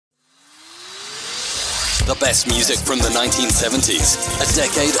The best music from the 1970s. A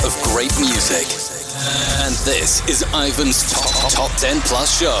decade of great music. And this is Ivan's Top 10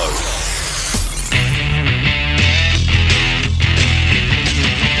 Plus Show.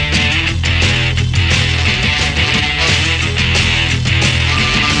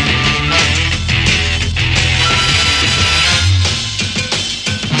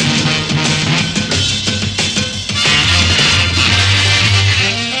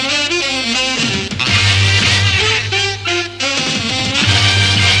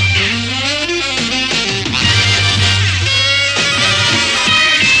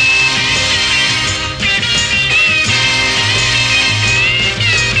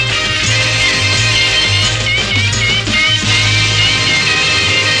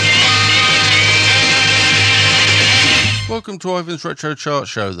 Welcome to Ivan's Retro Chart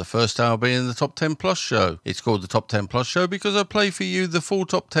Show, the first hour being the Top 10 Plus Show. It's called the Top 10 Plus Show because I play for you the full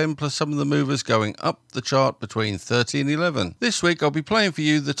Top 10 plus some of the movers going up the chart between 30 and 11. This week I'll be playing for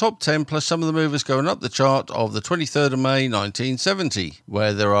you the Top 10 plus some of the movers going up the chart of the 23rd of May 1970,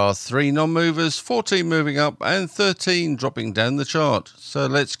 where there are 3 non-movers, 14 moving up and 13 dropping down the chart. So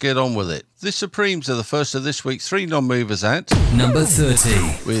let's get on with it. The Supremes are the first of this week's 3 non-movers at number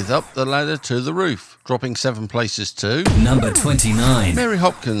 30, with Up the Ladder to the Roof, dropping 7 places to number 29. Mary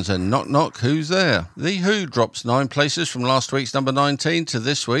Hopkins and Knock Knock, Who's There? The Who drops 9 places from last week's number 19 to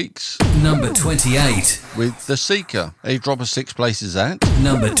this week's number 28, with The Seeker, a drop of 6 places at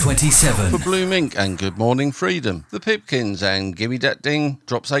number 27. for Blue Mink and Good Morning Freedom. The Pipkins and Gimme Dat Ding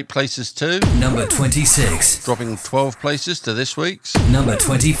drops 8 places to number 26, dropping 12 places to this week's number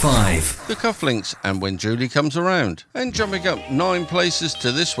 25. The Cufflinks and When Julie Comes Around, and jumping up 9 places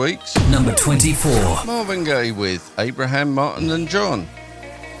to this week's number 24. Marvin Gaye with Abraham, Martin and John.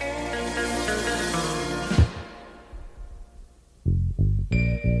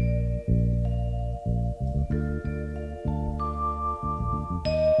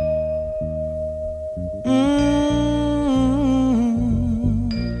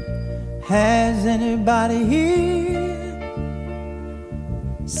 Has anybody here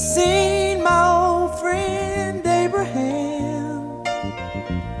seen my old friend Abraham?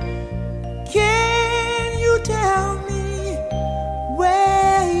 Can you tell me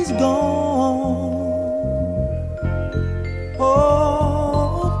where he's gone?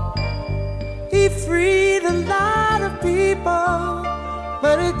 Oh, he freed a lot of people,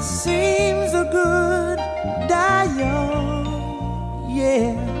 but it seems the good die young.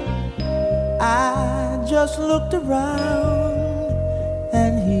 Yeah, I just looked around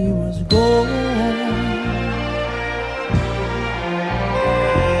and he was gone.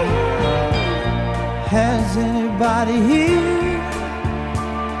 Has anybody here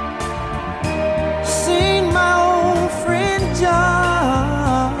seen my old friend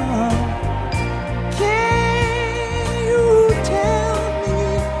John? Can you tell me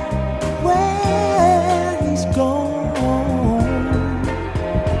where he's gone?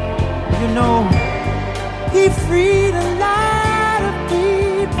 You know, he freed a lot of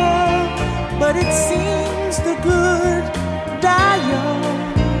people, but it seems the good die young.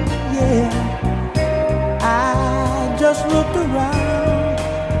 Yeah, I just looked around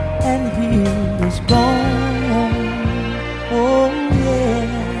and he was gone. Oh yeah.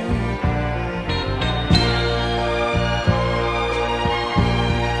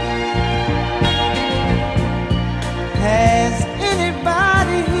 Has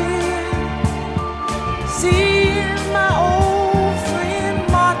anybody here seen my old friend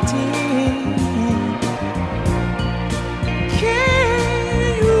Martin?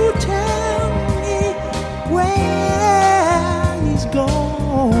 Can you tell me where he's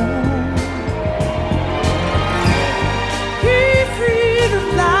gone? He freed a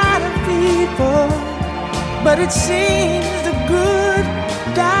lot of people, but it seems the good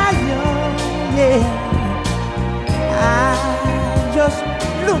die young. Yeah, I just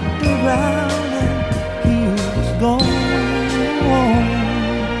looked around and he was gone.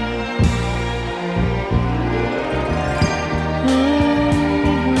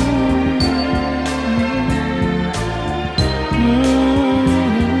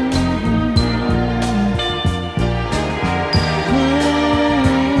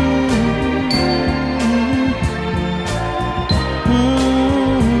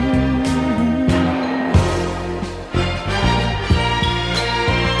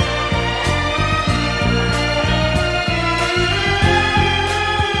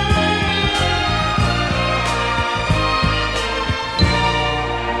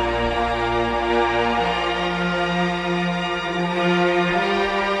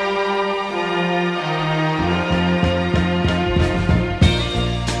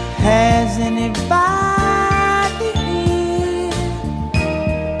 Has anybody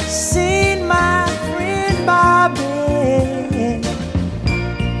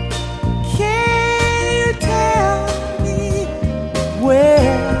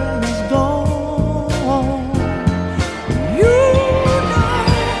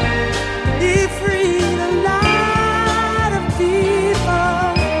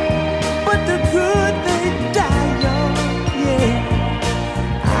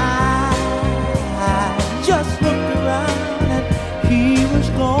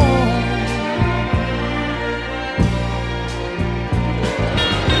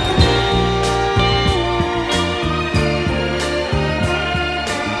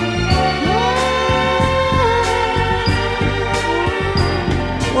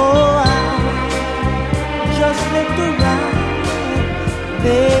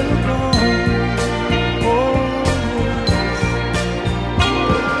they were gone. Oh, yes.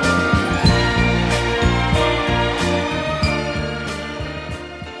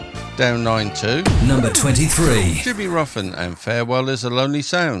 Down 9-2. Number 23. Jimmy Ruffin and Farewell is a Lonely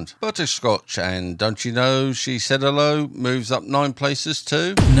Sound. Butterscotch and Don't You Know She Said Hello moves up 9 places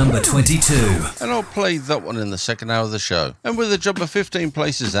too. Number 22. And I'll play that one in the second hour of the show. And with a jump of 15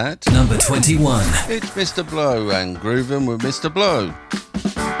 places at Number 21. it's Mr. Blow and Groovin' with Mr. Blow.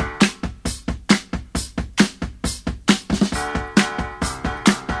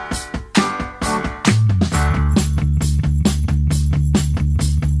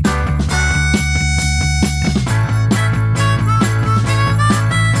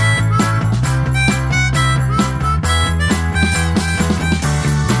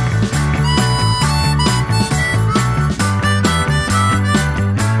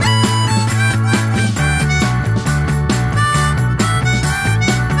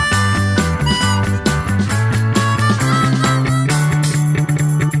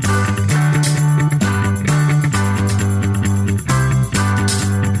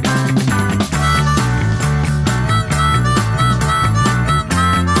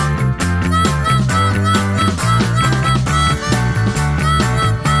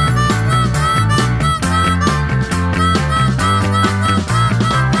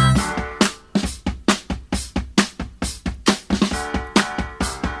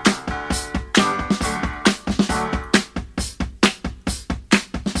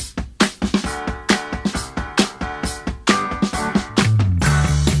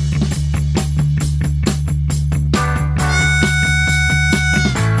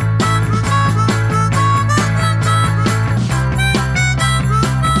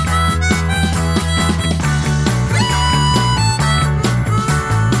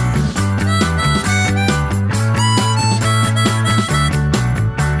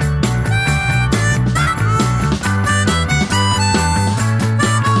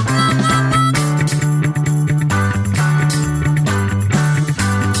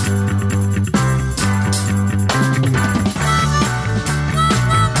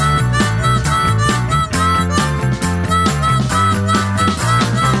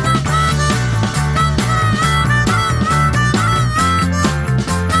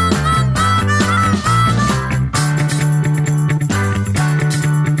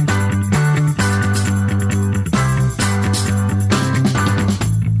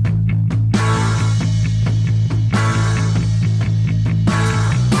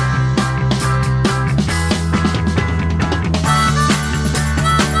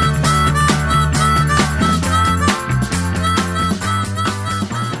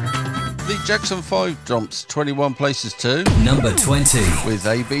 Jackson 5 jumps 21 places too. Number 20. With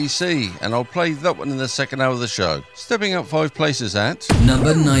ABC, and I'll play that one in the second hour of the show. Stepping up 5 places at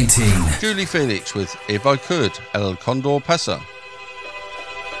Number 19. Julie Felix with If I Could, El Condor Pasa.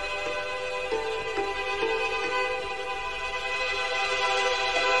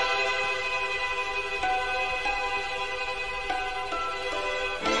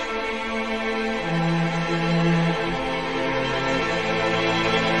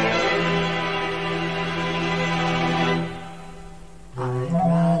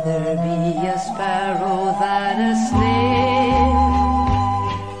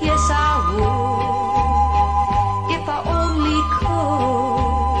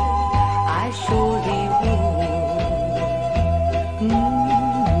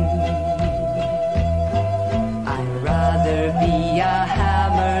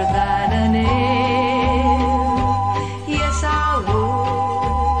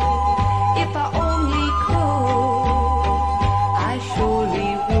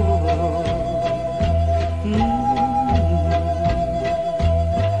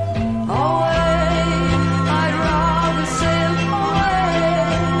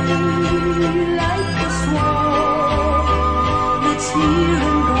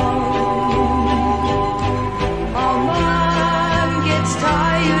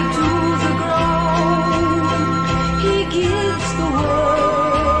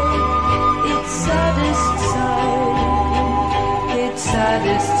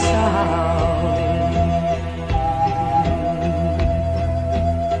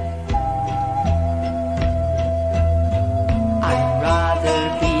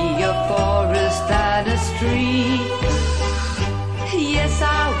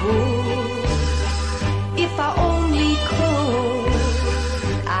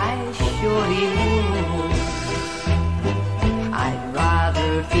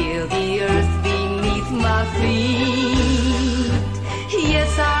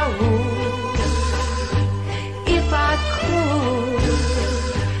 Yes, I would if I could.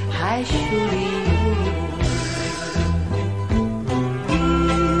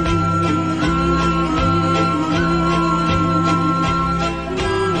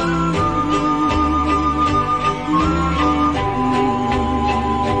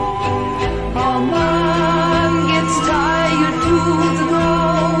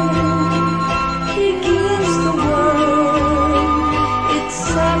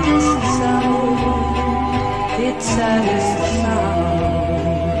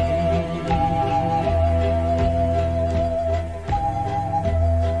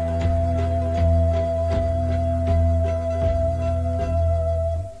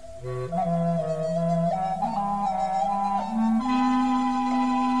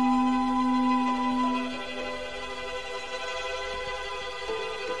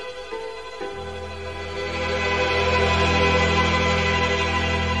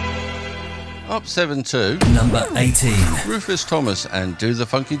 Up 7 to number 18. Rufus Thomas and Do the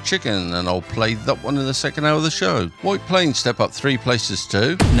Funky Chicken, and I'll play that one in the second hour of the show. White Plains step up 3 places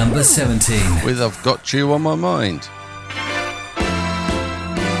to number 17. with I've Got You on My Mind.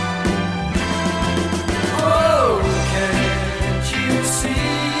 Oh, can't you see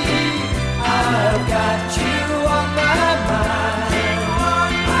I've got you on my mind?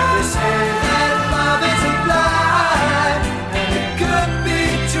 They say that love isn't blind, and it could be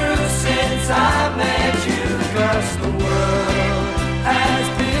true since I met you, 'cause the world has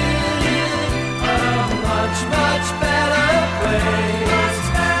been a much, much better place.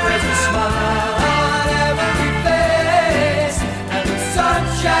 There's a smile on every face, and the sun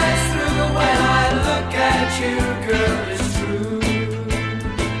shines through when I look at you, girl, it's true.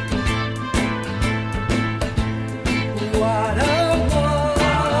 What a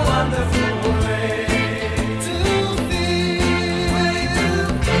wonderful way to feel.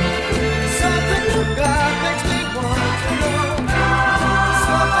 Something you got makes me want to know.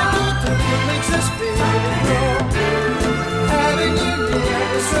 Something you do makes us feel. Having you near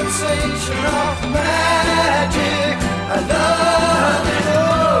the sensation of magic. I love it.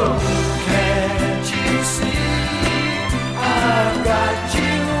 Oh, can't you see I've got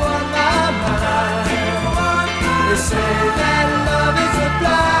you on my mind? They say that love is a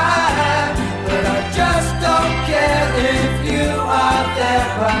blind, but I just don't care if you are there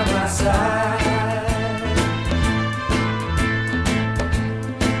by my side.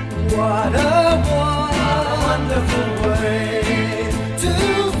 What a wonderful way to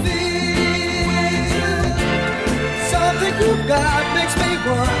feel. Something you got makes me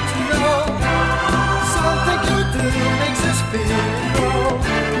want to know. Something you do makes us feel.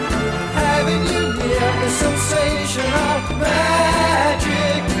 Having you near the sensation of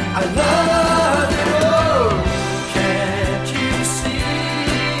magic. I love it. Oh, can't you see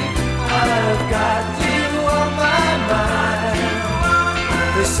I've got you on my mind?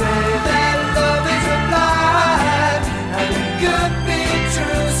 They say that love is a blind, and it could be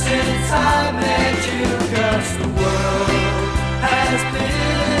true since I met you, 'cause the world has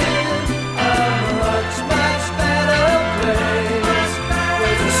been a much, much better place.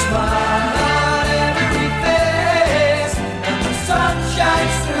 There's a smile on every face, and the sun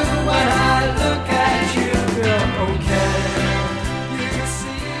shines through when I look at you, girl. Oh, can you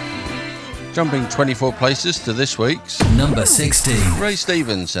see? Jumping 24 places to this week's Number 16. Ray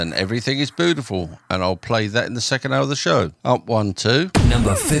Stevens and Everything is Beautiful, and I'll play that in the second hour of the show. Up 1 to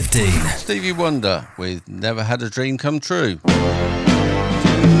Number 15. Stevie Wonder with Never Had a Dream Come True.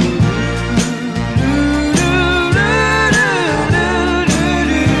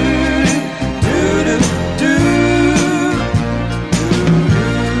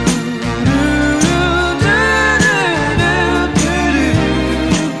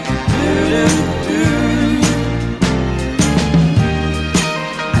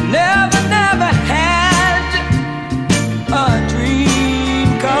 Never had a dream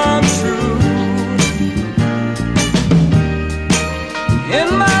come true. In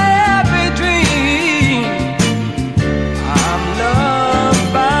my every dream, I'm loved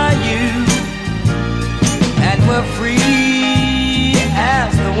by you, and we're free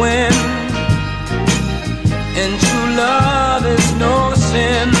as the wind. And true love is no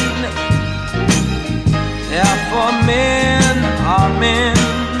sin. Therefore, men are men,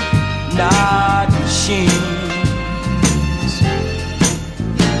 not machines.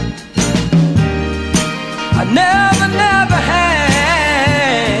 I never had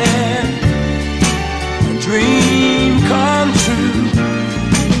a dream come true.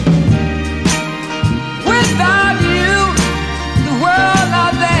 Without you, the world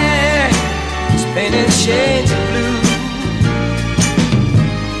out there is painted shades of blue.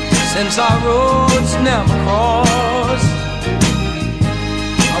 Since our roads never crossed,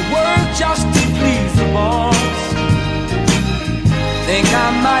 I work just to please the boss. Think I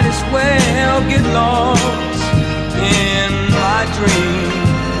might as well get lost in my dreams.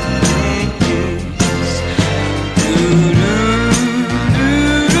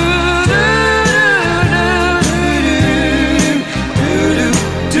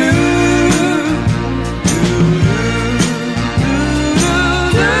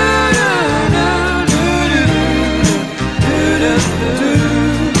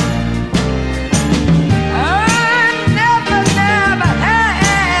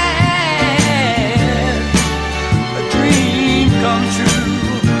 Come true.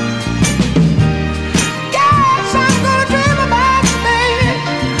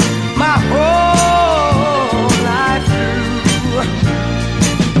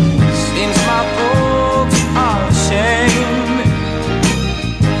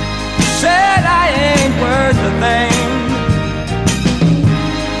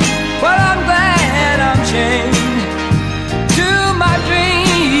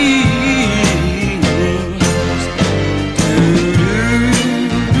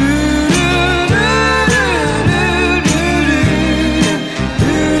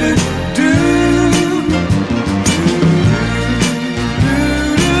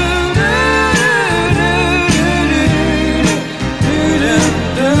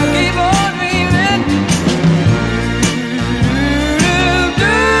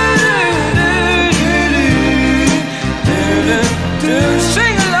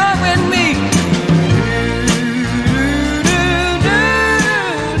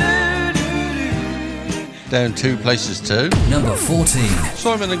 Down 2 places to number 14.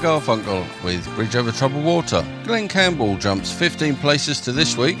 Simon and Garfunkel with Bridge Over Troubled Water. Glenn Campbell jumps 15 places to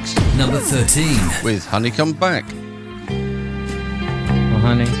this week's number 13. with Honey Come Back. Well,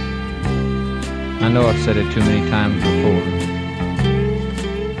 honey, I know I've said it too many times before.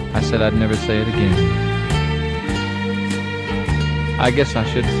 I said I'd never say it again. I guess I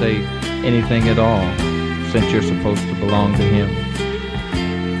should say anything at all, since you're supposed to belong to him.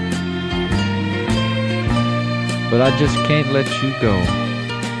 But I just can't let you go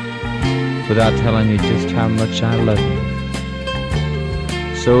without telling you just how much I love you.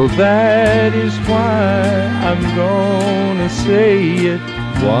 So that is why I'm gonna say it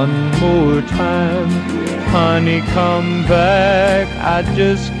one more time. Honey, come back, I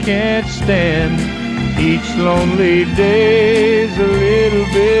just can't stand. Each lonely day's a little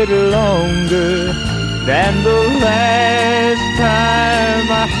bit longer than the last time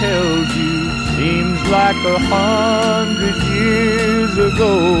I held you. Seems like 100 years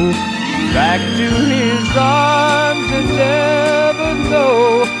ago. Back to his arms and never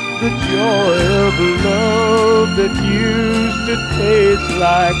know the joy of love that used to taste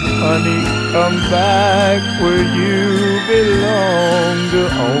like honey. Come back where you belong to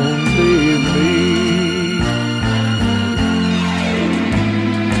only me.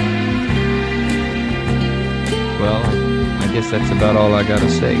 Well, I guess that's about all I gotta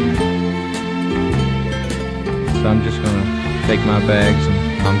say. So I'm just gonna take my bags and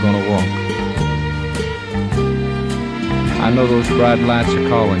I'm gonna walk. I know those bright lights are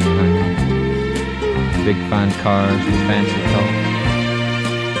calling you, honey. Big fine cars and fancy talk.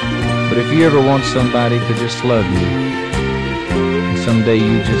 But if you ever want somebody to just love you, and someday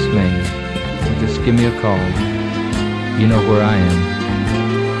you just may, just give me a call. You know where I am.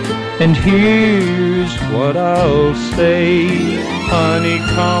 And here's what I'll say. Honey,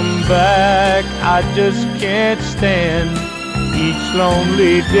 come back, I just can't stand. Each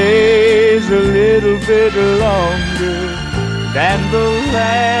lonely day's a little bit longer than the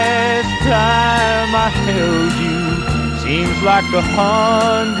last time I held you. Seems like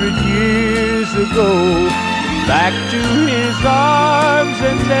 100 years ago. Back to his arms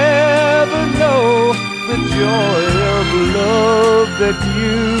and never know the joy of love that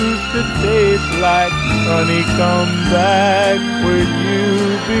used to taste like honey. Come back where you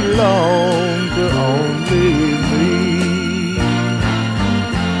belong to only me.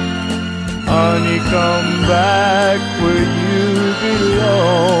 Honey, come back where you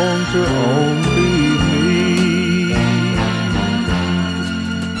belong to only me.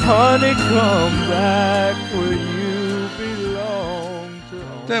 Honey, come back where you belong to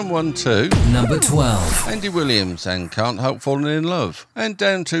only me. Down 1 to number 12. Andy Williams and Can't Help Falling in Love. And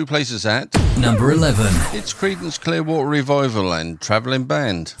down 2 places at number 11. it's Creedence Clearwater Revival and Travelling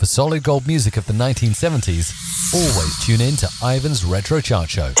Band. For solid gold music of the 1970s, always tune in to Ivan's Retro Chart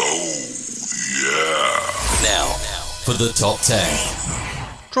Show. Now, for the top 10.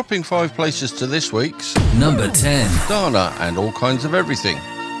 Dropping 5 places to this week's Number 10. Dana and All Kinds of Everything.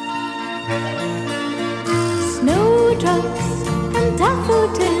 Snowdrops and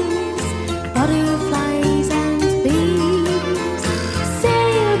daffodils, butterflies and bees,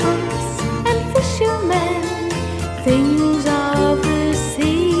 sailboats and fishermen, things of the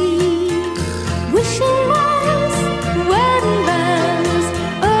sea, wishing wells, wedding bells,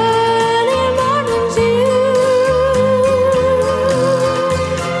 early morning dew,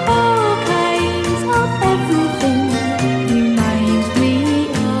 all kinds of everything reminds me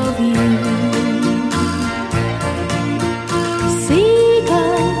of you.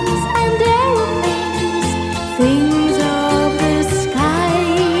 Seagulls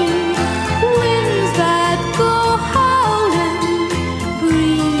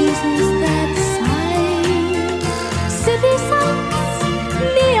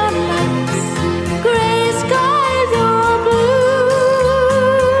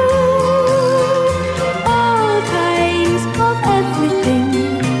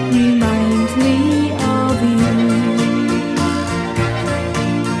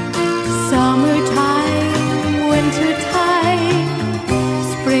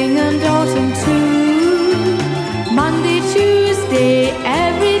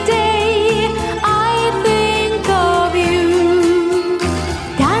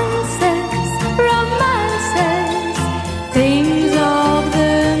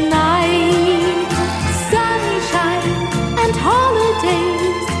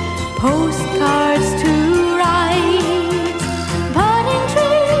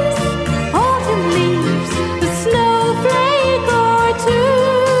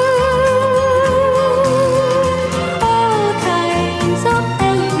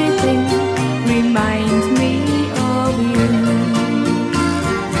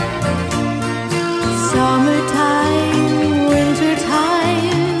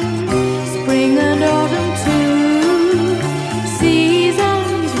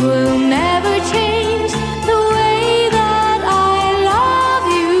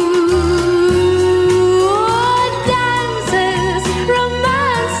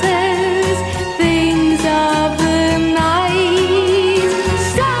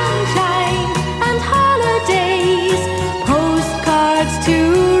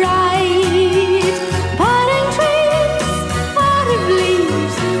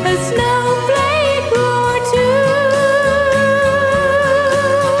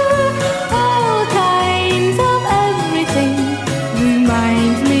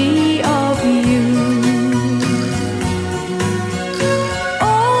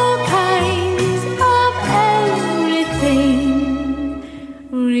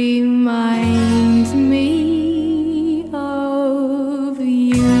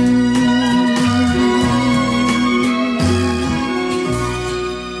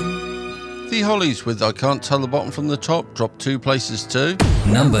Buddy Holly's with I Can't Tell the Bottom from the Top, dropped 2 places to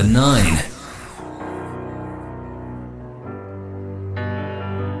number 9.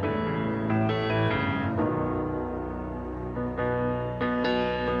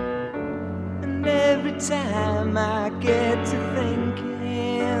 And every time I get to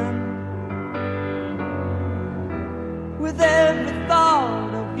thinking, with every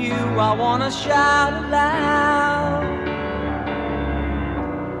thought of you I wanna shout aloud.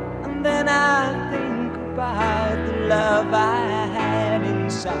 And then I think about the love I had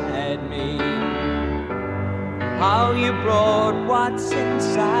inside me, how you brought what's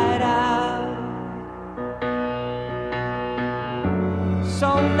inside out. So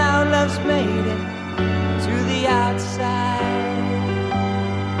now love's made it to the outside.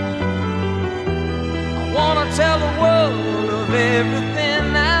 I wanna tell the world of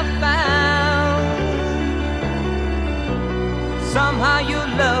everything I found. Somehow your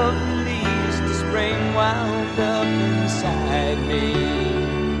love released the spring wound up inside me.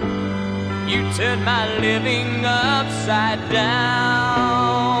 You turned my living upside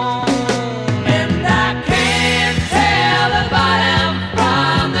down. And I can't tell the bottom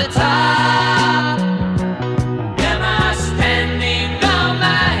from the top. Am I standing on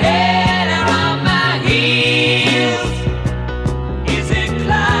my head or on my heels? Is it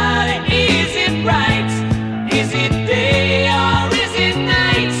cloudy? Is it bright? Is it day or is it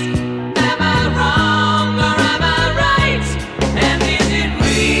night? Am I wrong or am I right? And is it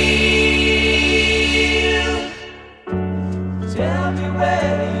real? Tell me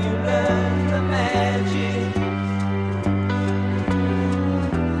where you learned the magic.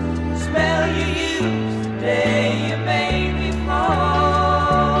 Spell you used the day you made me fall.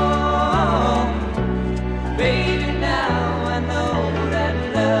 Baby, now I know that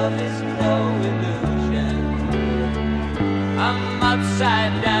love is no illusion. I'm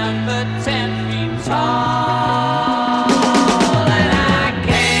upside down but 10 feet tall. And I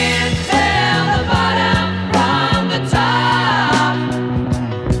can't tell the bottom from the top.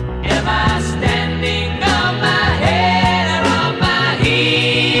 Am I standing on my head or on my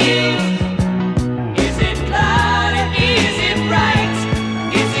heels? Is it cloudy? Is it bright?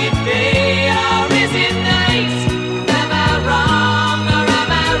 Is it day or is it night? Am I wrong or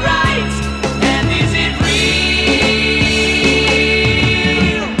am I right? And is it real?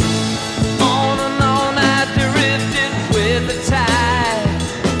 On and on I drifted with the tide.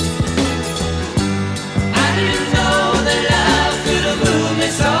 I didn't know that love could have moved me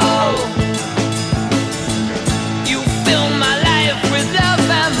so. You filled my life with love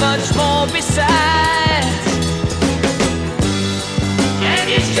and much more besides. And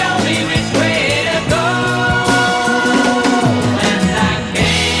you show me which way to go. And I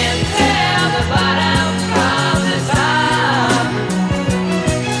can't tell the bottom from the top.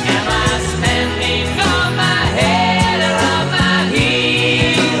 Am I standing on my head or on my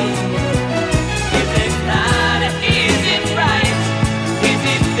heels? Is it cloudy? Is it bright? Is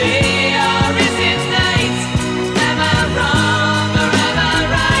it day or is it night? Am I wrong or am I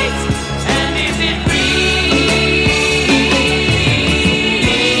right? And is it real?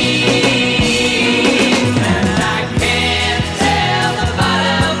 And I can't tell the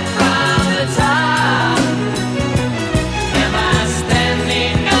bottom from the top. Am I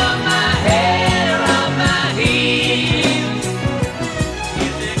standing on my head or on my heels?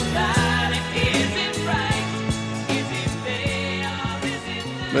 Is it cloudy? Is it bright? Is it day or is it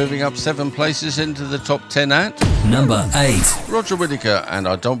night? moving up 7 places into the top 10 at Number 8. Roger Whittaker and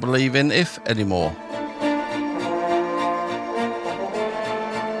I Don't Believe in If Anymore.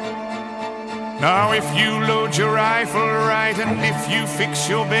 Now if you load your rifle right, and if you fix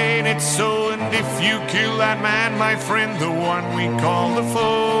your bayonet so, and if you kill that man, my friend, the one we call the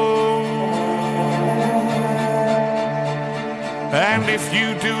foe, and if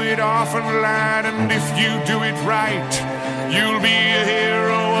you do it often, lad, and if you do it right, you'll be a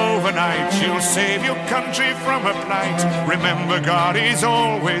hero overnight. You'll save your country from a plight. Remember, God is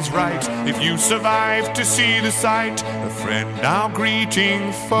always right. If you survive to see the sight, a friend now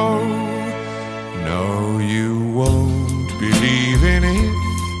greeting foe. No, you won't believe in it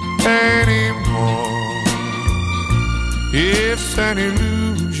anymore. It's an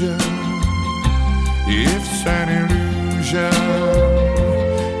illusion. It's an illusion.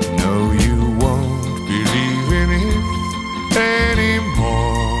 No, you won't believe in it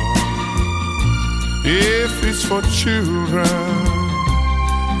anymore. If it's for children,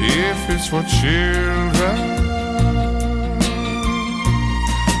 if it's for children,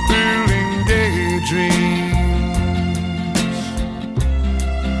 building daydreams.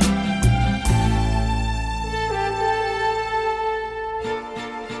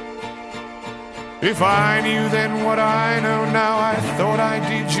 If I knew then what I know now, I thought I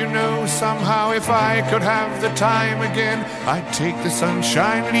did, you know, somehow. If I could have the time again, I'd take the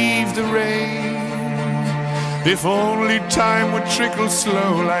sunshine, leave the rain. If only time would trickle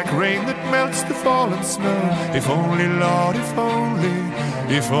slow, like rain that melts the fallen snow. If only, Lord, if only,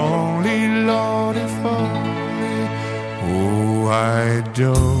 Lord, if only. Oh, I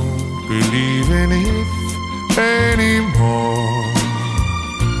don't believe in if anymore.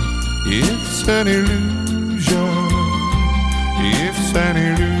 It's an illusion, it's an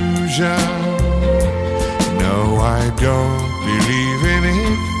illusion. No, I don't believe in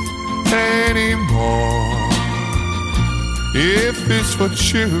it anymore. If it's for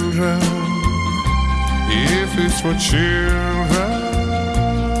children, if it's for children,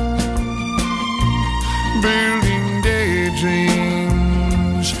 building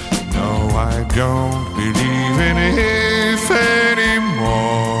daydreams. No, I don't believe in if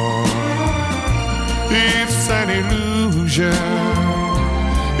anymore. It's an illusion,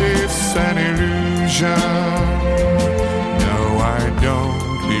 it's an illusion. No, I don't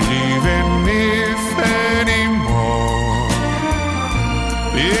believe in if anymore.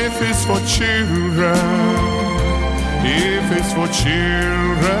 If it's for children, if it's for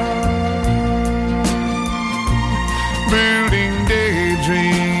children, building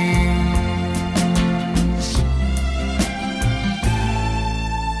daydreams.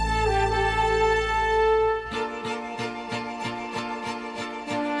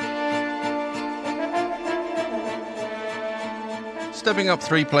 Stepping up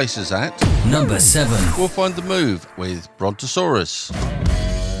 3 places at Number 7. we'll find The Move with Brontosaurus.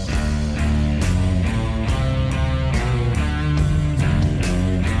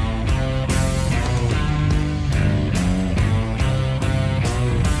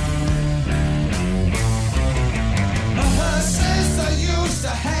 Her sister used to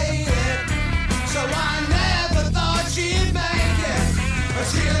hate it, so I never thought she'd make it. But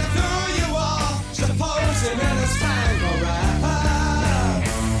she'll do you all, supposing in a spangle wrap.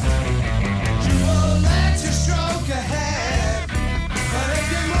 She will let you stroke her head.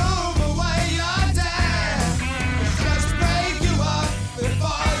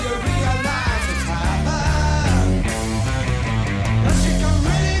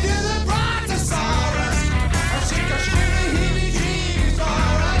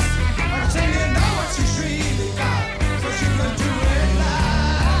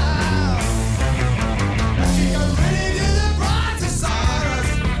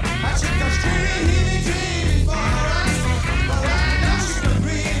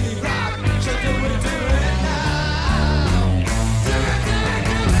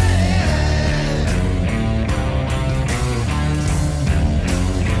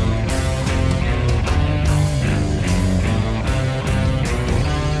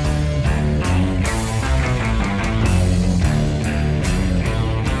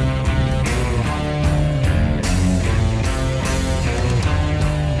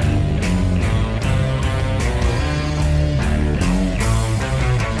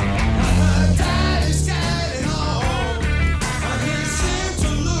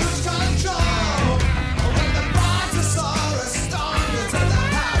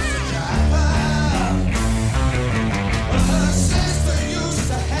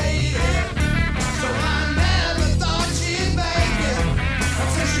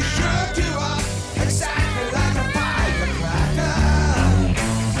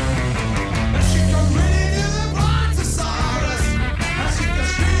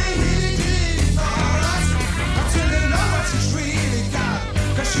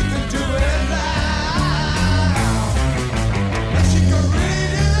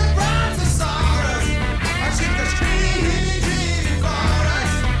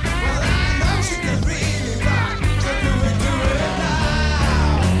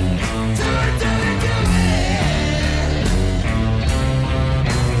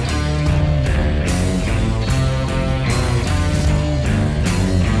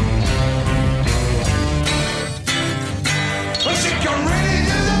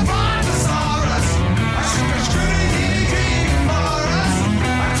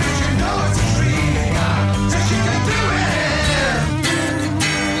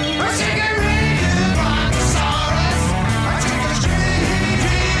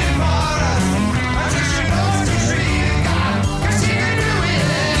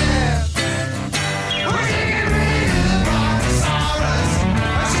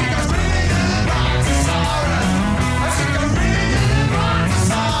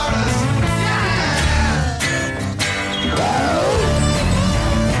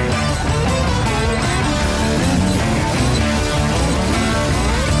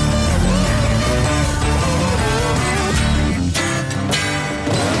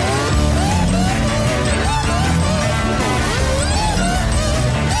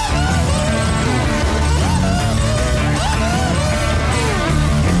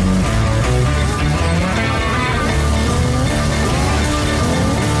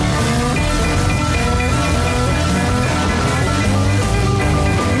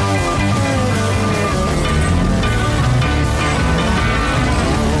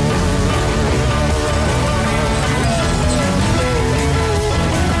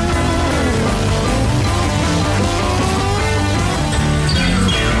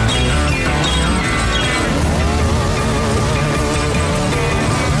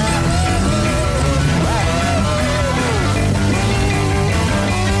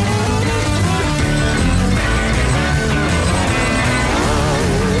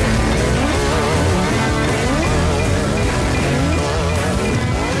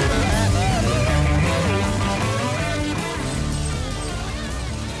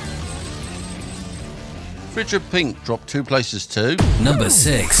 Richard Pink dropped 2 places to Number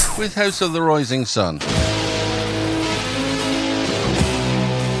 6. with House of the Rising Sun.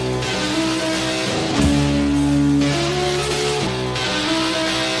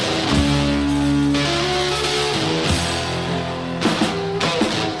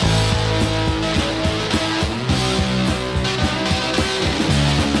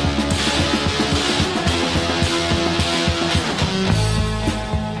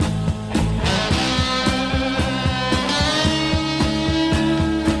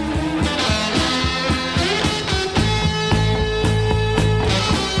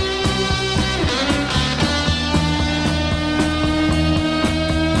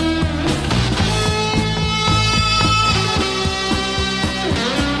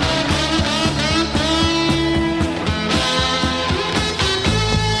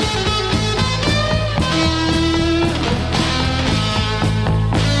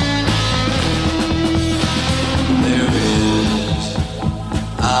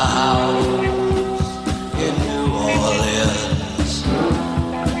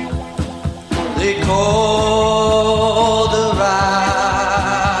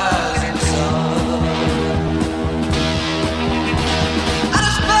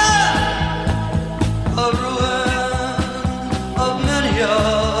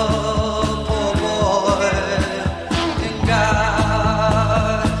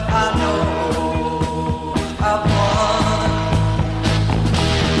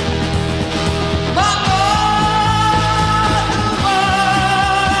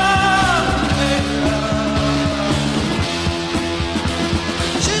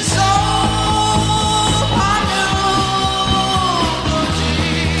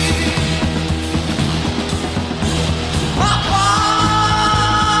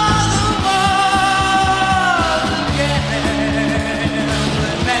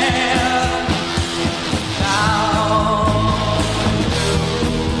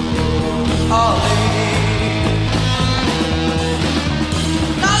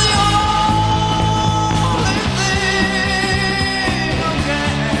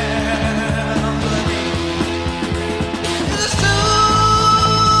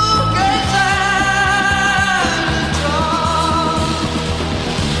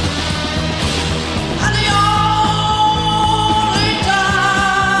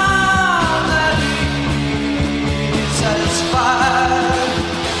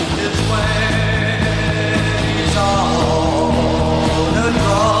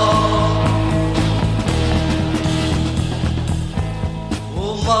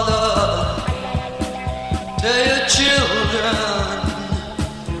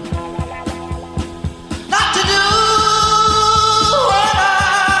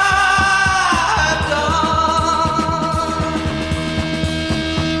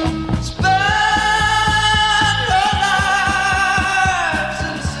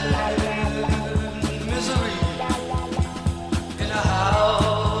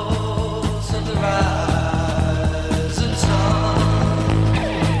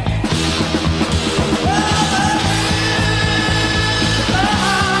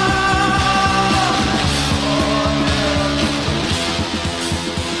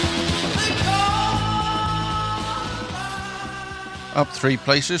 Up 3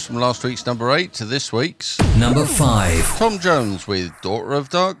 places from last week's number 8 to this week's Number 5. Tom Jones with Daughter of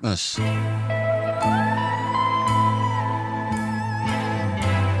Darkness.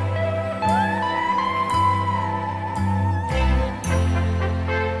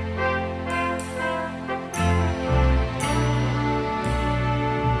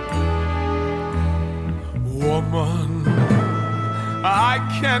 Woman,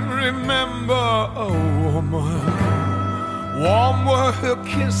 I can remember a woman. Warm were her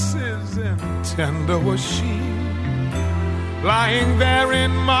kisses and tender was she, lying there in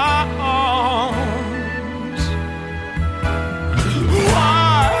my arms.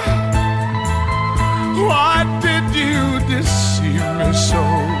 Why did you deceive me so?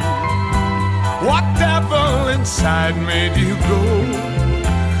 What devil inside made you go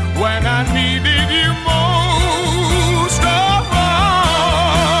when I needed you most of all?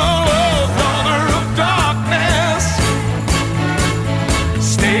 Oh, daughter of darkness,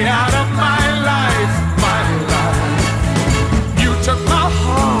 stay out of my life, my life. You took my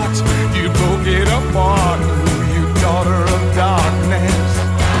heart, you broke it apart. Ooh, you daughter of darkness.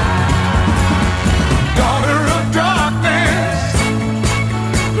 Daughter of darkness,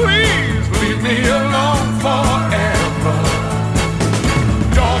 please leave me alone forever.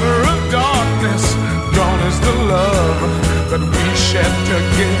 Daughter of darkness, gone is the love that we shared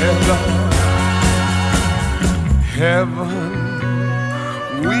together. Heaven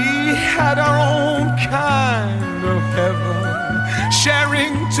We had our own kind of heaven,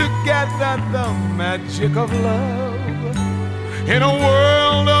 sharing together the magic of love in a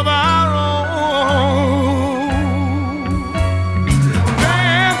world of our own.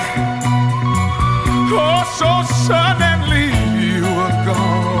 Then, oh, so suddenly you were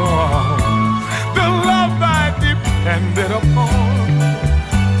gone. The love I depended upon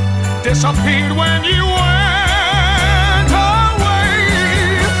disappeared when you went away.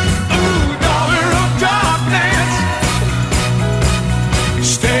 Ooh, daughter of darkness,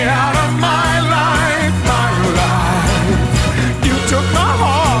 stay out of my life, my life. You took my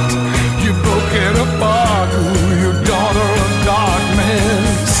heart, you broke it apart. Ooh, you daughter of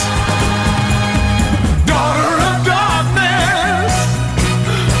darkness, daughter of darkness,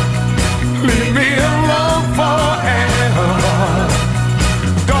 leave me alone forever.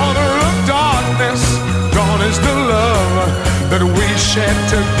 Daughter of darkness, gone is the love that we shared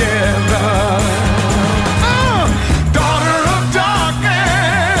together. Daughter of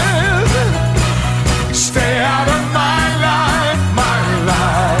darkness, stay out of my life, my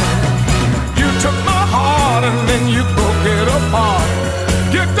life. You took my heart and then you broke it apart.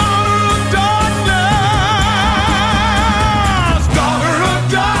 You daughter of darkness, daughter of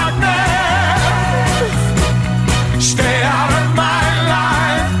darkness, stay out of my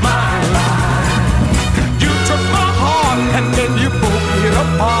life, my life. You took my heart and then you broke it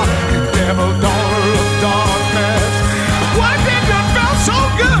apart. You devil, daughter of darkness. Why did you feel so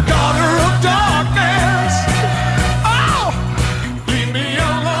good, daughter of darkness? Oh, leave me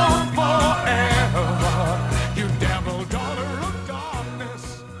alone forever. You devil, daughter of darkness.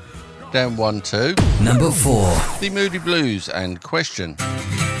 Down 1-2. Number 4. The Moody Blues and Question.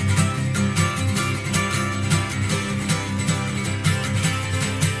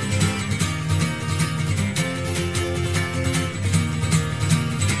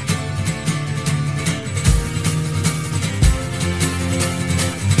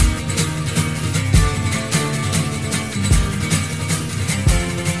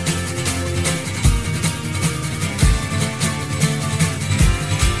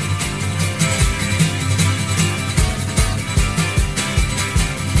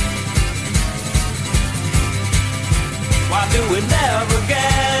 Why do we never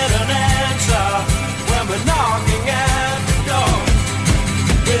get an answer when we're knocking at the door?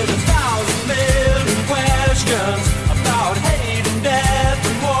 With 1,000 million questions about hate and death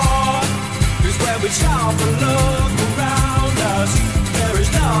and war. 'Cause when we stop and look around us, there is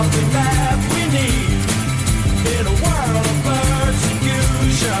nothing that we need. In a world of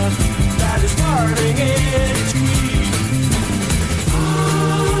persecution that is burning its greed.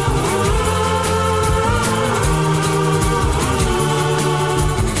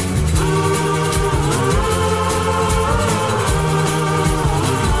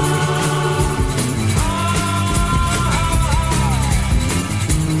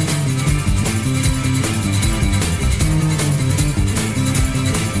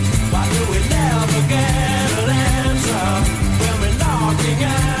 Why do we never get an answer when we're knocking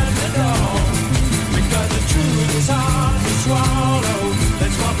at the door? Because the truth is hard to swallow.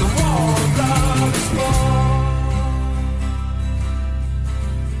 That's what the war of love is for.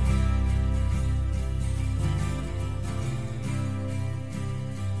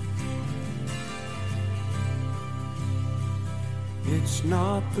 It's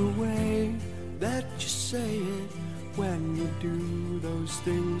not the way that you say it when you do those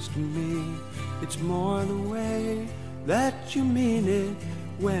things to me. It's more the way that you mean it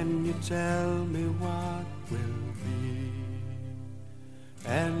when you tell me what will be.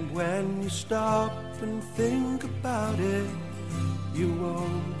 And when you stop and think about it, you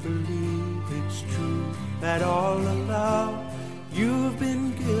won't believe it's true that all the love you've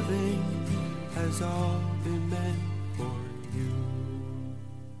been giving has all been meant for you.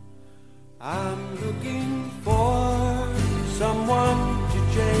 I'm looking for someone to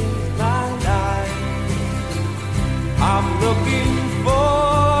change my life. I'm looking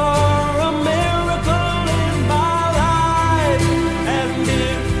for a miracle in my life. And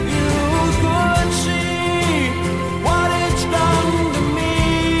if you could see what it's done to me,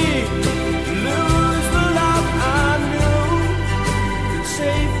 to lose the love I knew and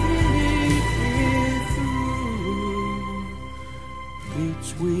safely lead me through.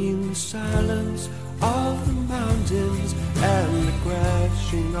 Between the silence of the mountains and the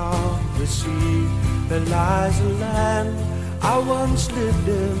crashing of the sea, there lies a land I once lived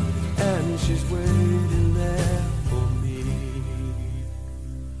in, and she's waiting there for me.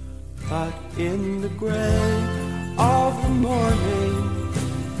 But in the gray of the morning,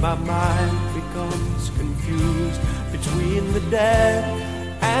 my mind becomes confused between the dead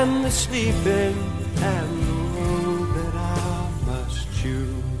and the sleeping and the road that I must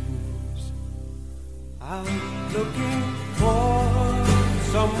choose. I'm looking for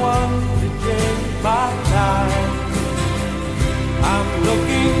someone to change my life. I'm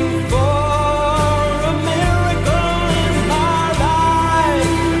looking for a miracle in my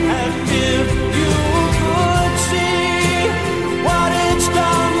life. And if you could see what it's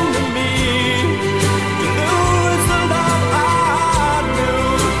done to me, to lose the love I knew,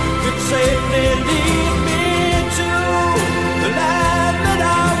 could safely lead me to the land that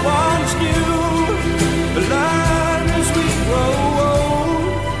I once knew. Learn as we grow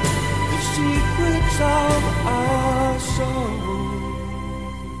old the secrets of our soul.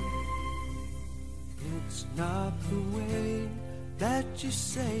 It's not the way that you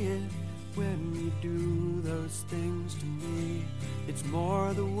say it when you do those things to me. It's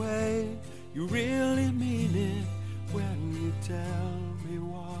more the way you really mean it when you tell me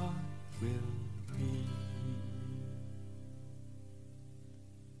what will be.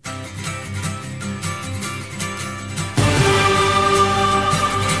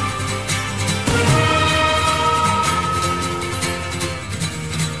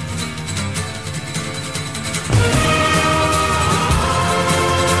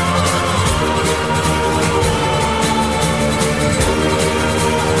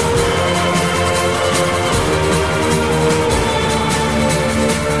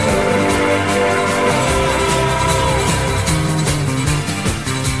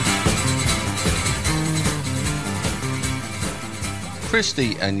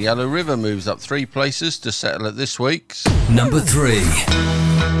 Christie and Yellow River moves up 3 places to settle at this week's Number 3.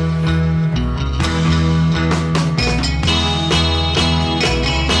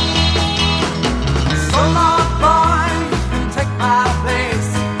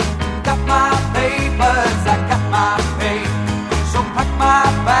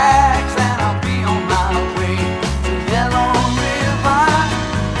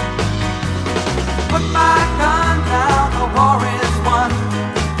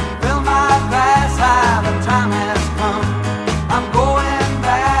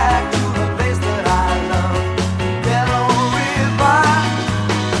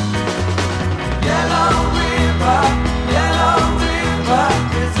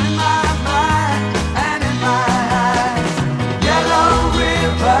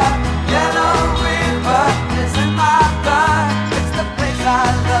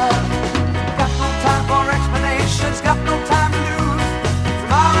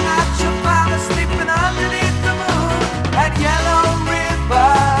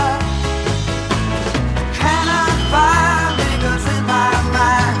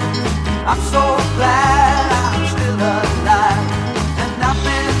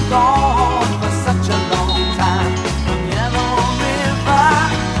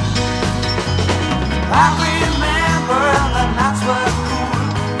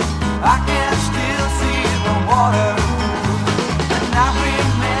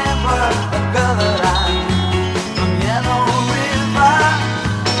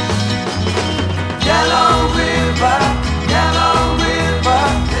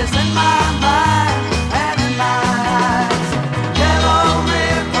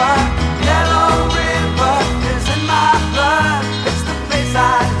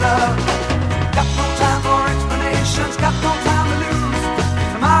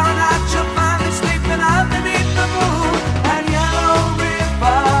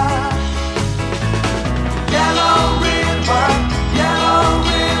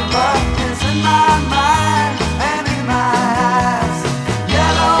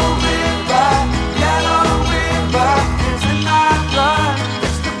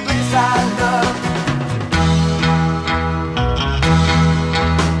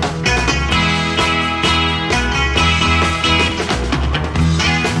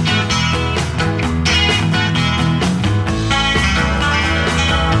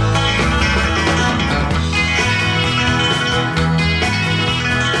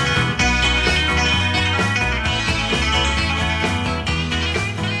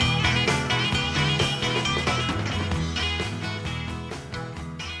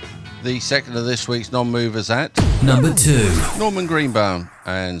 The second of this week's non-movers at Number 2. Norman Greenbaum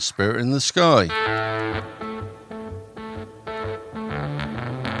and Spirit in the Sky.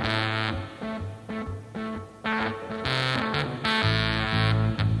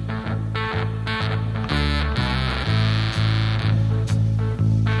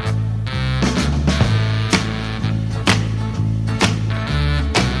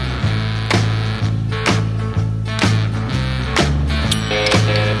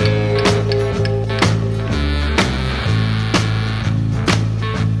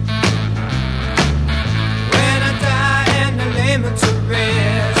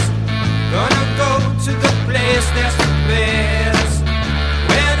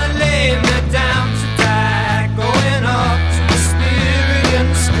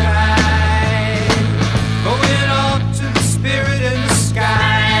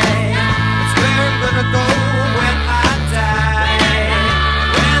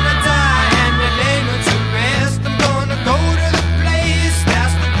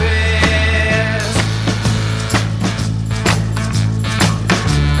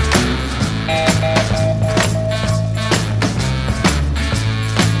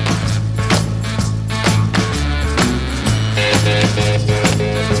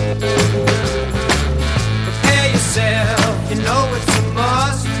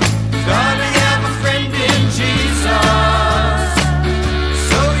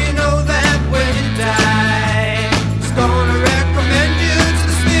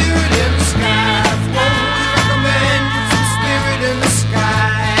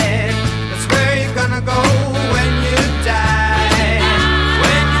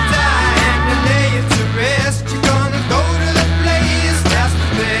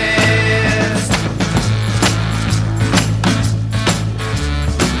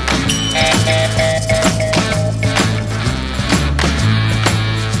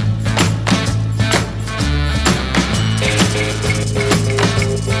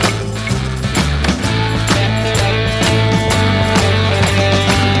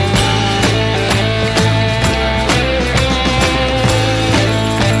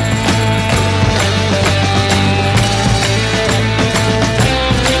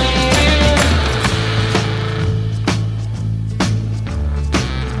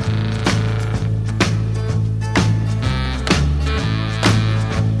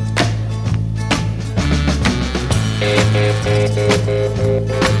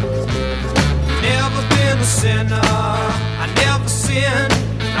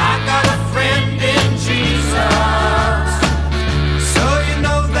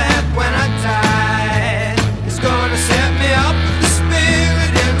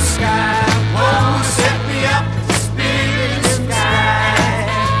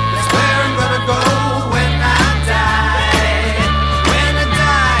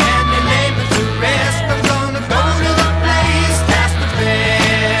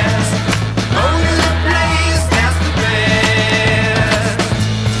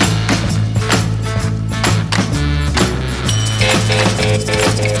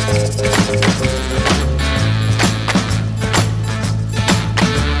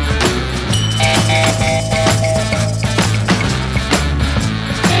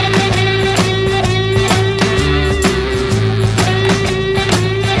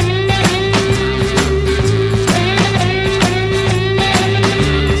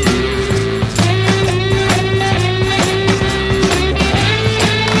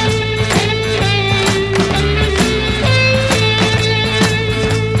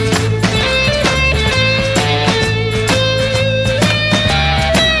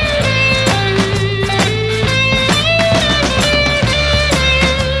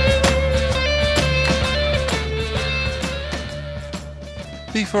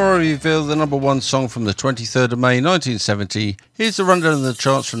 Before I reveal the number one song from the 23rd of May 1970, here's the rundown of the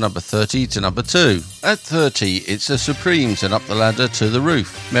charts from number 30 to number 2. At 30, it's the Supremes and Up the Ladder to the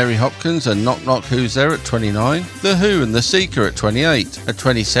Roof. Mary Hopkins and Knock Knock Who's There at 29. The Who and The Seeker at 28. At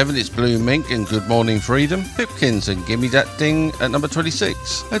 27, it's Blue Mink and Good Morning Freedom. Pipkins and Gimme That Ding at number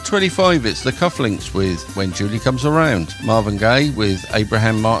 26. At 25, it's The Cufflinks with When Julie Comes Around. Marvin Gaye with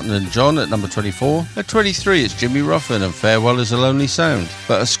Abraham Martin and John at number 24. At 23, it's Jimmy Ruffin and Farewell Is a Lonely Sound.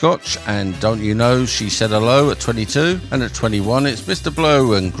 Butterscotch and Don't You Know She Said Hello at 22. And at 21, it's Mr.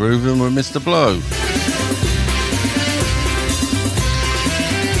 Blow and Groovin' with Mr. Blow.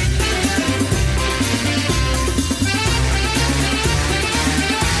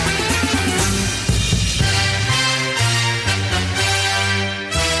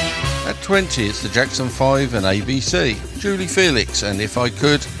 At 20, it's the Jackson 5 and ABC. Julie Felix and If I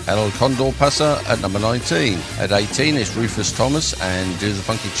Could, El Condor Pasa at number 19. At 18, it's Rufus Thomas and Do the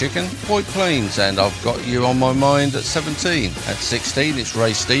Funky Chicken. White Plains and I've Got You on My Mind at 17. At 16, it's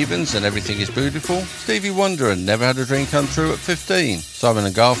Ray Stevens and Everything is Beautiful. Stevie Wonder and Never Had a Dream Come True at 15. Simon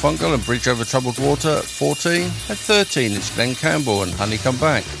and Garfunkel and Bridge Over Troubled Water at 14. At 13, it's Glenn Campbell and Honey Come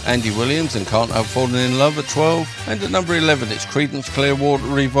Back. Andy Williams and Can't Help Falling in Love at 12. And at number 11, it's Creedence Clearwater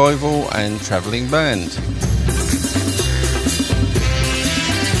Revival and Travelling Band.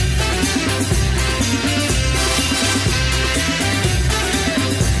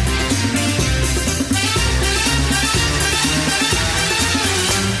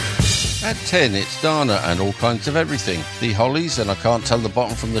 At 10, it's Dana and All Kinds of Everything. The Hollies and I Can't Tell the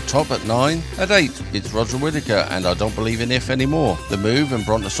Bottom from the Top at 9. At 8, it's Roger Whittaker and I Don't Believe in If Anymore. The Move and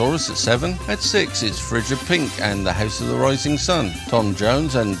Brontosaurus at 7. At 6, it's Frigid Pink and The House of the Rising Sun. Tom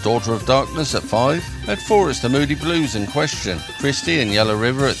Jones and Daughter of Darkness at 5. At 4, it's the Moody Blues in Question. Christie and Yellow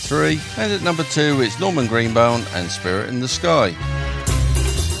River at 3. And at number 2, it's Norman Greenbaum and Spirit in the Sky.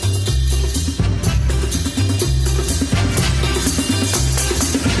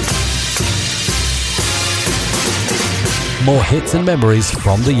 More hits and memories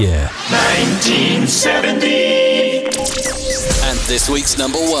from the year. 1970. And this week's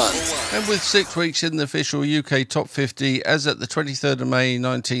number one. And with 6 weeks in the official UK Top 50, as at the 23rd of May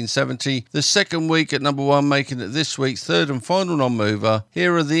 1970, the second week at number one, making it this week's third and final non-mover,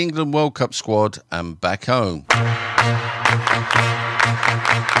 here are the England World Cup squad and Back Home.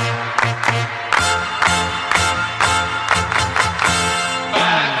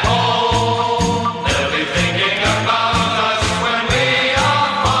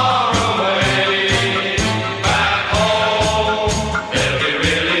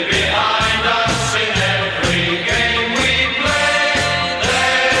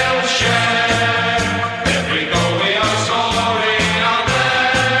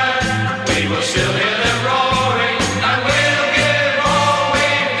 Still hear them roaring, and we'll give all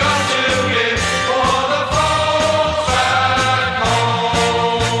we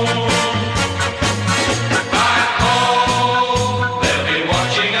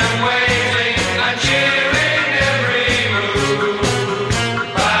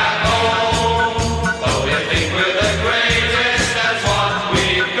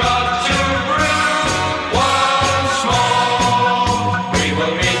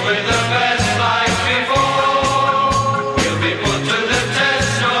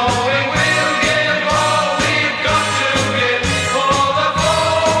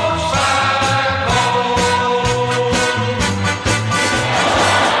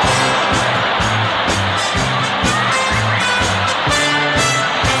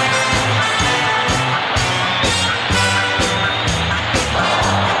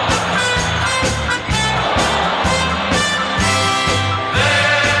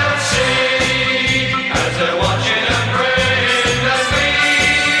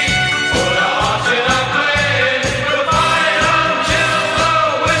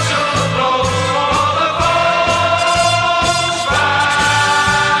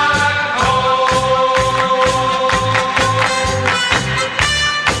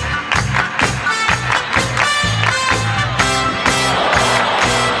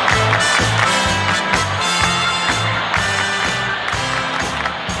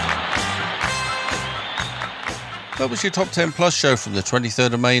That was your Top 10 Plus show from the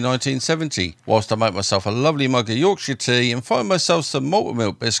 23rd of May 1970. Whilst I make myself a lovely mug of Yorkshire tea and find myself some malted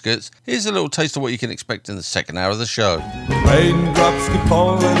milk biscuits, here's a little taste of what you can expect in the second hour of the show. Raindrops keep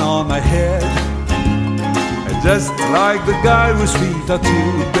falling on my head, and just like the guy whose feet are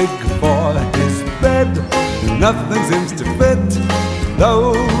too big for his bed, nothing seems to fit.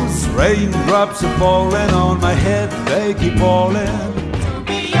 Those raindrops are falling on my head, they keep falling.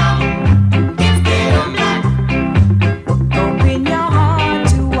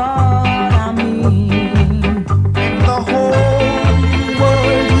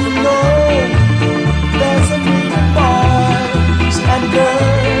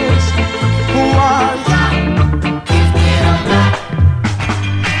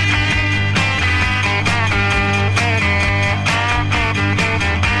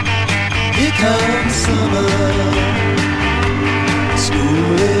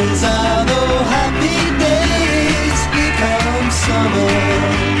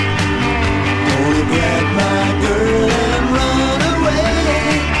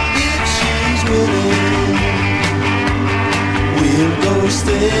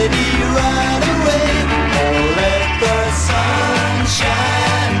 Steady right away, or let the sun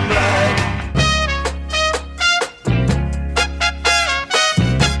shine bright.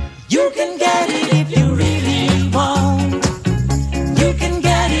 You can get it if you really want. You can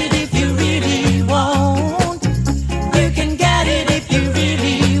get it if you really want. You can get it if you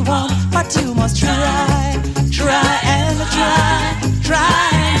really want. But you must try, try and try, try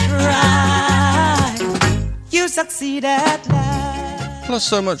and try. You succeed at last. Plus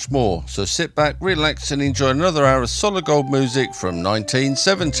so much more, so sit back, relax and enjoy another hour of solid gold music from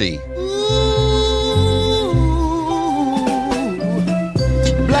 1970.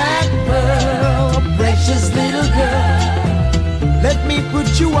 Black pearl, precious little girl, let me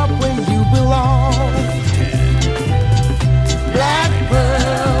put you up where you belong. Black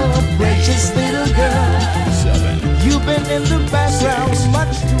pearl, precious little girl, you've been in the background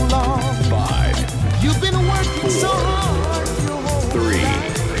much too long. 5. You've been working so hard. 3,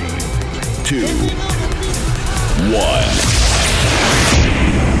 2, 1.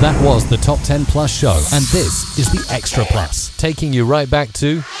 That was the Top 10 Plus show, and this is the Extra Plus, taking you right back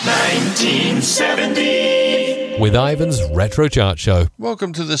to 1970 with Ivan's Retro Chart Show.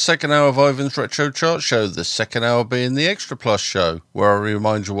 Welcome to the second hour of Ivan's Retro Chart Show, the second hour being the Extra Plus show, where I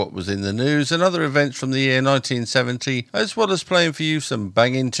remind you what was in the news and other events from the year 1970, as well as playing for you some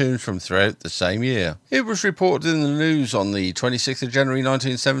banging tunes from throughout the same year. It was reported in the news on the 26th of January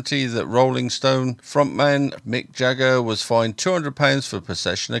 1970 that Rolling Stone frontman Mick Jagger was fined £200 for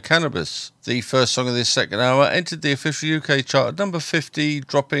possession of cannabis. The first song of this second hour entered the official UK chart at number 50,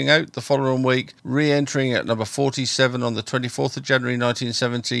 dropping out the following week, re-entering at number 47 on the 24th of January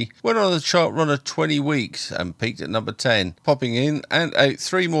 1970, went on the chart run of 20 weeks and peaked at number 10, popping in and out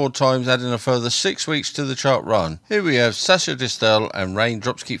 3 more times, adding a further 6 weeks to the chart run. Here we have Sasha Distel and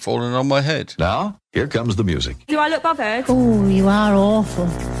Raindrops Keep Falling on My Head. Now, here comes the music. Do I look bothered? Oh, you are awful,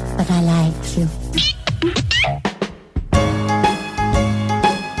 but I like you.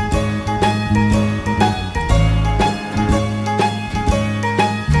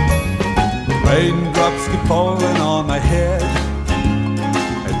 Raindrops keep falling on my head,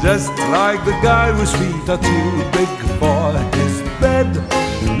 and just like the guy whose feet are too big for his bed,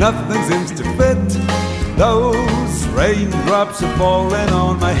 nothing seems to fit. Those raindrops are falling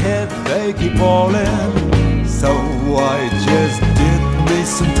on my head, they keep falling. So I just did me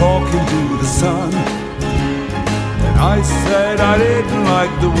some talking to the sun, and I said I didn't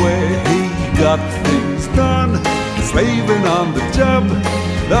like the way he got things done, slaving on the job.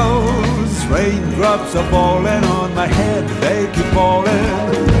 Those raindrops are falling on my head, they keep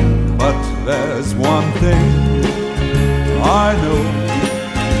falling. But there's one thing I know,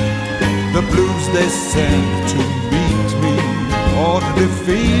 the blues they send to meet me or to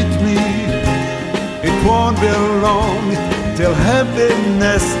defeat me, it won't be long till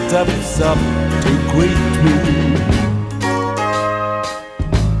happiness steps up to greet me.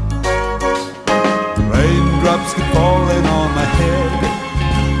 Raindrops keep falling on my head,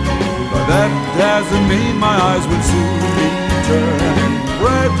 but that doesn't mean my eyes will soon be turning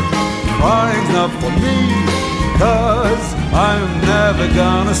red. Crying's not for me, 'cause I'm never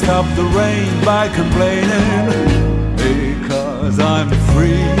gonna stop the rain by complaining, because I'm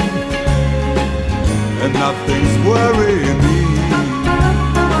free and nothing's worrying me.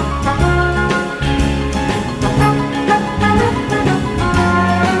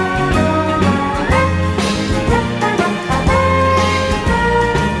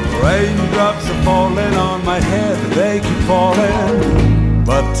 Raindrops are falling on my head, they keep falling.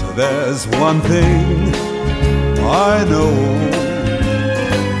 But there's one thing I know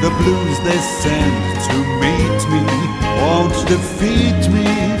the blues they send to meet me won't defeat me.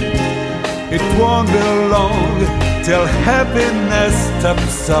 It won't be long till happiness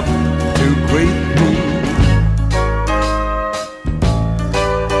steps up to greet me.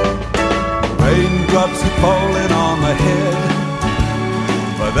 Raindrops keep falling on my head,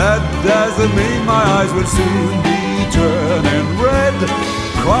 but that doesn't mean my eyes will soon be turning red.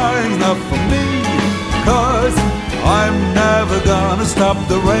 Crying's not for me, 'cause I'm never gonna stop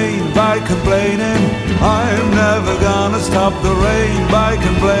the rain by complaining. I'm never gonna stop the rain by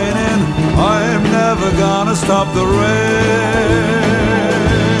complaining. I'm never gonna stop the rain,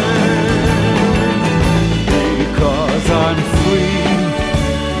 because I'm free.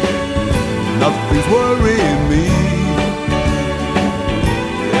 Nothing's worrying me.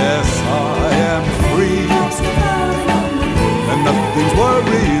 Yes, I am free, and nothing's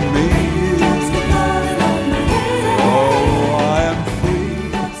worrying me.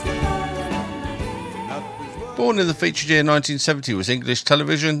 Born in the featured year 1970 was English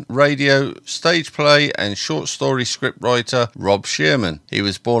television, radio, stage play and short story scriptwriter Rob Shearman. He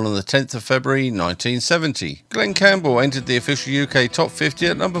was born on the 10th of February 1970. Glenn Campbell entered the official UK Top 50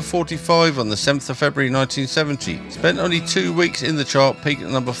 at number 45 on the 7th of February 1970. Spent only 2 weeks in the chart, peaked at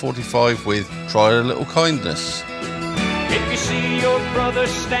number 45 with Try a Little Kindness. If you see your brother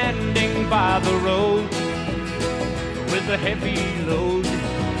standing by the road with a heavy load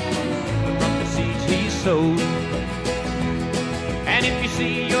from the seeds he sowed, and if you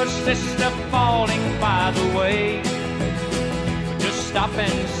see your sister falling by the way, just stop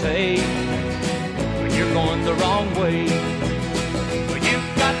and say, you're going the wrong way. You've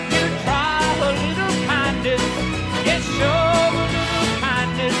got to try a little kindness. Yes, show a little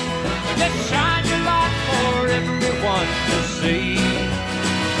kindness. Just shine your light for everyone to see.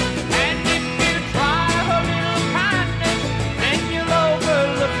 And if you try a little kindness, then you'll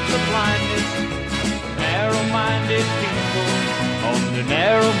overlook the blindness. Narrow-minded people on the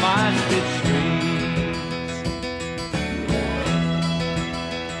narrow-minded streets.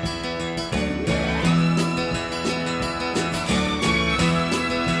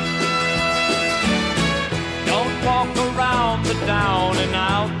 Don't walk around the down and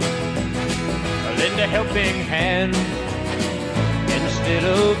out. Lend a helping hand instead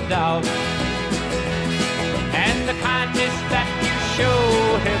of doubt. And the kindness that you show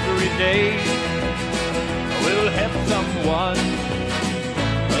every day will help someone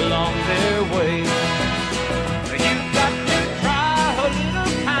along their way. You've got to try a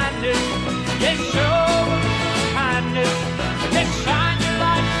little kindness. Yes, show a little kindness. Just shine your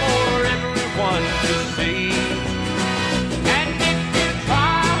light for everyone to see. And if you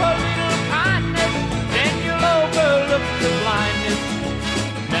try a little kindness, then you'll overlook the blindness.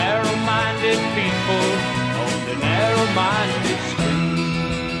 Narrow-minded people on the narrow-minded street.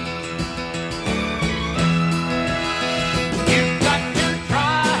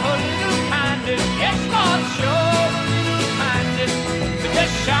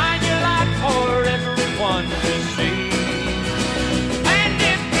 Shine your light for everyone to see. And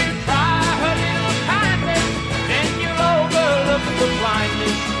if you try a little kindness, then you'll overlook the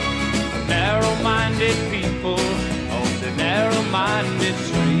blindness. Narrow-minded people on the narrow-minded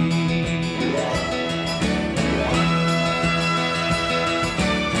street.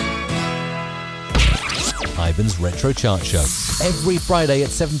 Ivan's Retro Chart Show, every Friday at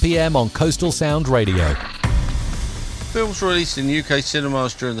 7 p.m. on Coastal Sound Radio. Films released in UK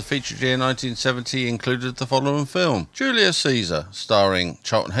cinemas during the featured year 1970 included the following film: Julius Caesar, starring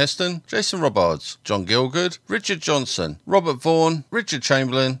Charlton Heston, Jason Robards, John Gielgud, Richard Johnson, Robert Vaughan, Richard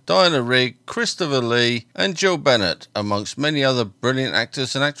Chamberlain, Diana Rigg, Christopher Lee and Jill Bennett, amongst many other brilliant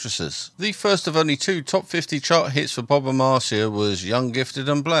actors and actresses. The first of only 2 top 50 chart hits for Bob and Marcia was Young, Gifted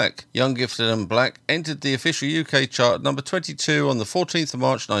and Black. Young, Gifted and Black entered the official UK chart at number 22 on the 14th of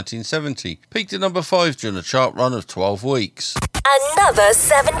March 1970, peaked at number 5 during a chart run of 12 weeks. Another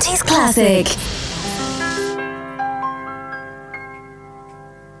 70s classic.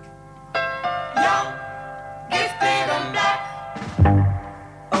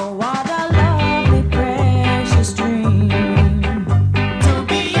 Oh, what a lovely, precious dream to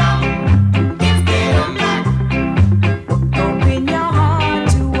be young, gifted and black. Open your heart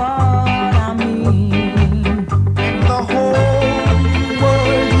to what I mean. In the whole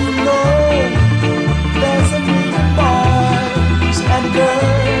world, you know, there's a million boys and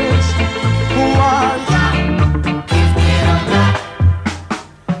girls who are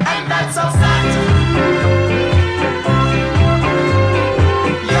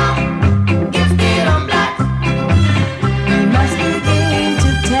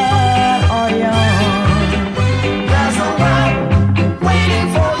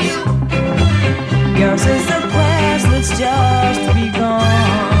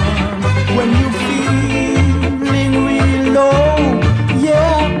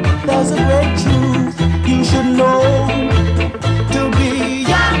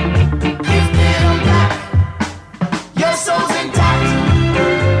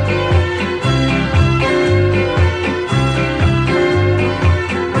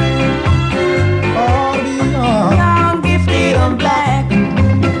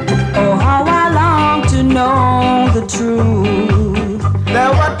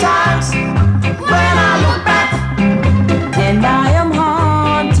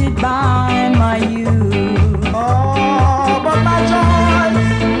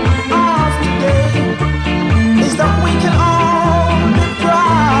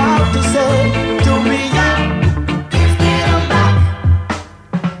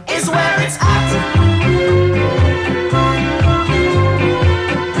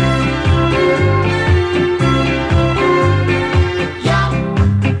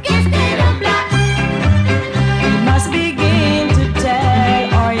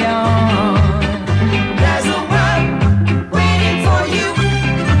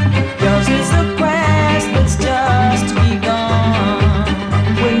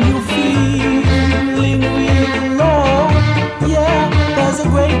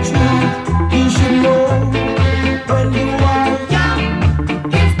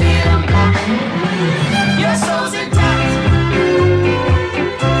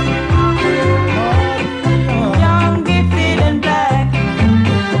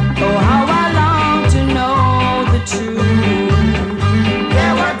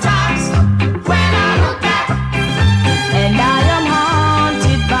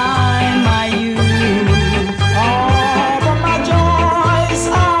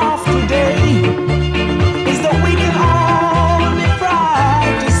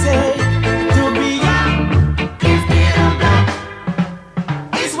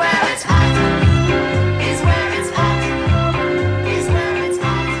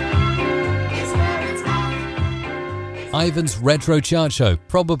Ivan's Retro Chart Show,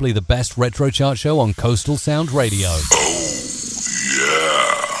 probably the best retro chart show on Coastal Sound Radio.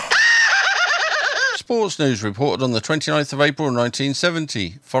 Sports news reported on the 29th of April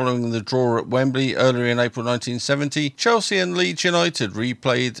 1970. Following the draw at Wembley earlier in April 1970, Chelsea and Leeds United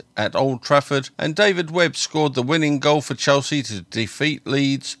replayed at Old Trafford, and David Webb scored the winning goal for Chelsea to defeat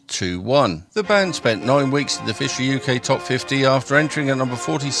Leeds 2-1. The band spent 9 weeks in the official UK Top 50 after entering at number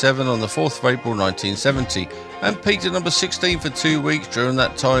 47 on the 4th of April 1970, and peaked at number 16 for 2 weeks during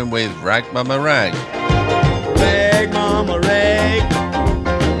that time with Rag Mama Rag. Rag Mama Rag,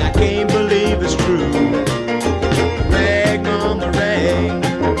 I can't believe it's true. Rag Mama Rag,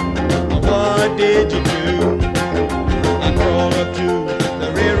 what did you do? I crawled up to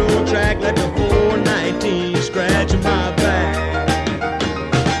the railroad track like a 419 scratching my back.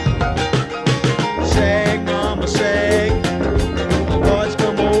 Sag Mama Sag, what's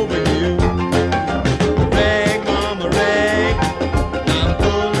come over you? Rag Mama Rag, I'm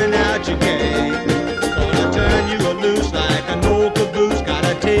pulling out your gag. Gonna turn you loose like an old caboose, got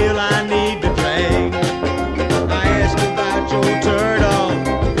a tail I need to drag. I ask about your turtle,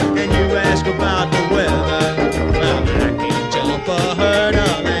 and you ask about the weather. Well, I can't jump a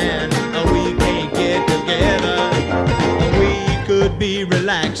hurdle, and we can't get together. We could be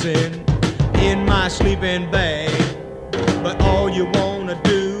relaxing in my sleeping bag, but all you wanna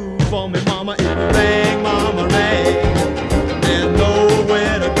do for me, mama, is rag, mama, rag. There's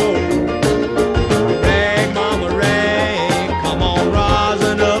nowhere to go. Rag, mama, rag. Come on,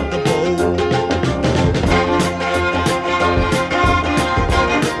 rosin up the boat.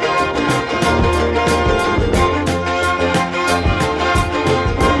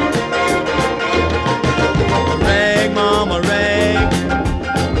 Rag, mama, rag.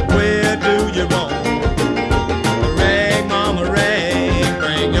 Where do you roam? Rag, mama, rag.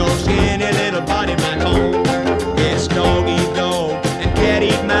 Bring your skinny little body back home. It's dog eat dog and cat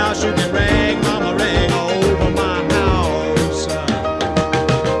eat mouse. You can rag, mama, rag all over my house.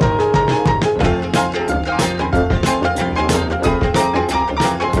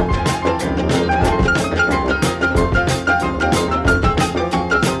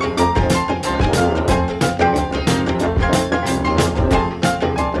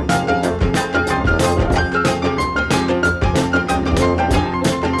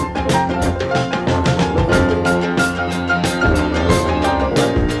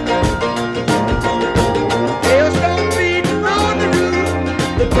 Hailstone beating on the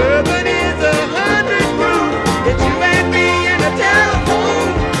roof. The bourbon is 100 proof. It's you and me in a telephone.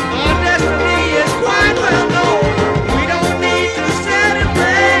 Our destiny is quite well known. We don't need to set and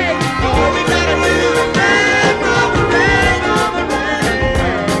brag. All we gotta do is rag, mama, rag, mama, rag,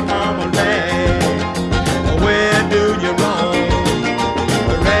 mama, rag. Where do you roam?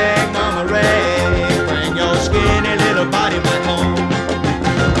 Rag, mama, rag. Bring your skinny little body back home.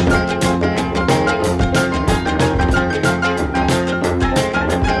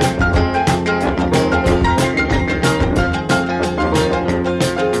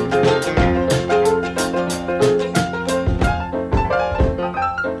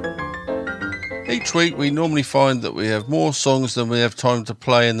 Each week we normally find that we have more songs than we have time to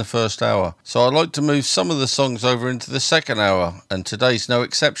play in the first hour, so I'd like to move some of the songs over into the second hour, and today's no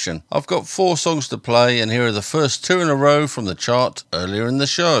exception. I've got 4 songs to play, and here are the first 2 in a row from the chart earlier in the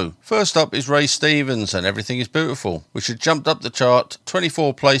show. First up is Ray Stevens and Everything Is Beautiful, which had jumped up the chart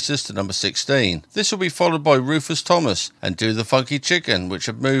 24 places to number 16. This will be followed by Rufus Thomas and Do the Funky Chicken, which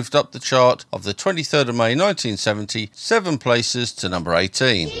had moved up the chart of the 23rd of May 1970, 7 places to number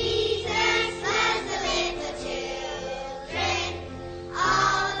 18.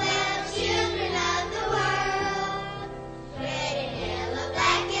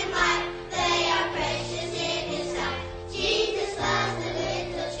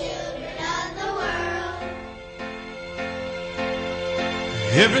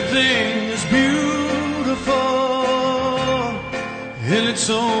 Everything is beautiful in its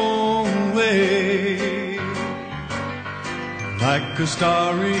own way, like a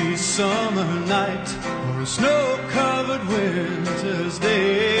starry summer night or a snow-covered winter's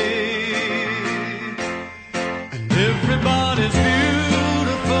day. And everybody's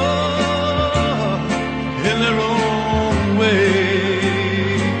beautiful in their own way.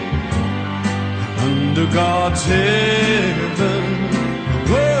 Under God's heaven,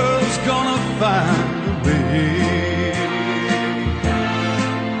 world's gonna find a way.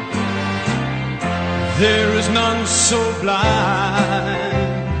 There is none so blind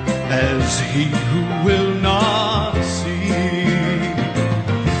as he who will not see.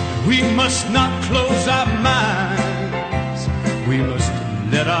 We must not close our minds. We must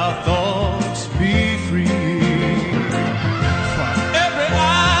let our thoughts be free.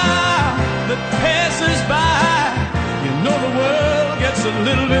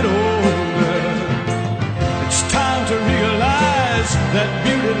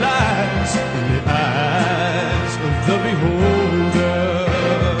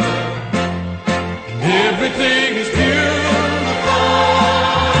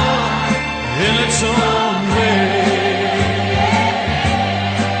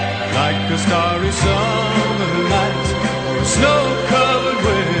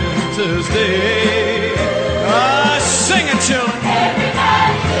 day. Ah, sing it, children.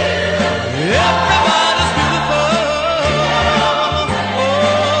 Everybody's beautiful.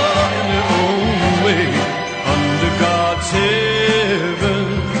 Oh, in their own way. Under God's heaven,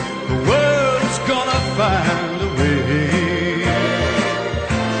 the world's gonna find a way.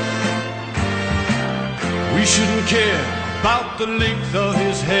 We shouldn't care about the length of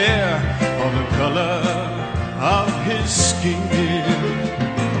his hair or the color of his skin.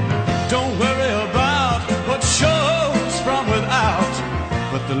 Don't worry about what shows from without,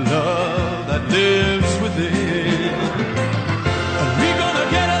 but the love that lives within. And we're gonna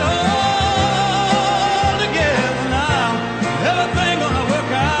get it all together now. Everything gonna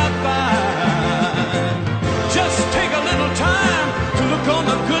work out fine. Just take a little time to look on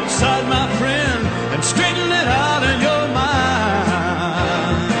the good side, my friend, and straighten it out in your mind.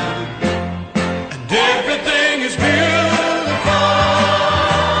 And everything is beautiful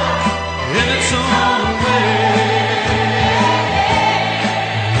in its own way.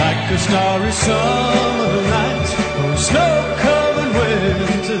 Like a starry summer night or snow-covered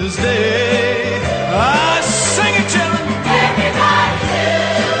winter's day. I sing it, children.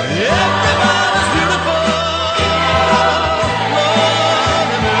 Everybody's beautiful. Love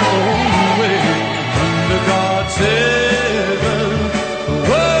in their own way. Under God's heaven, the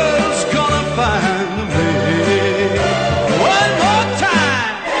world's gonna find a way. One more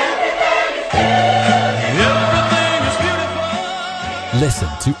time. Everything is beautiful. Listen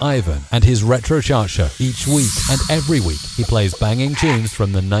to Ivan and his Retro Chart Show each week, and every week he plays banging tunes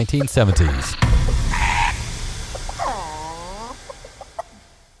from the 1970s.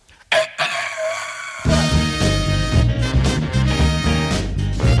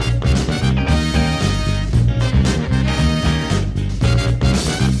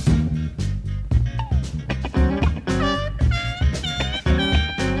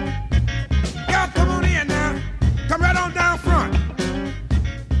 Y'all come on in now. Come right on down front.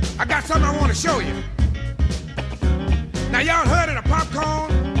 I got something I want to show you. Now y'all heard of the popcorn?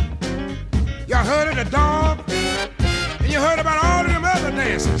 Y'all heard of the dog? And you heard about all of them other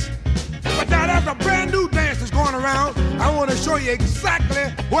dances. But now there's a brand new dance that's going around. I want to show you exactly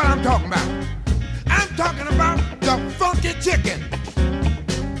what I'm talking about. I'm talking about the funky chicken.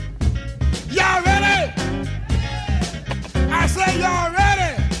 Y'all ready? I say y'all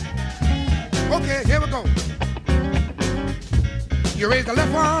ready? Okay, here we go. You raise the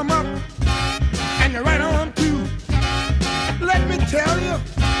left arm up and the right arm too. Let me tell you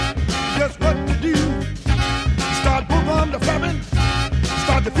just what to do. Start both arms to flapping,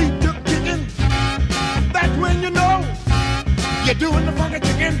 start the feet to kicking. That's when you know you're doing the funky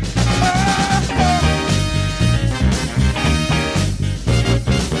chicken.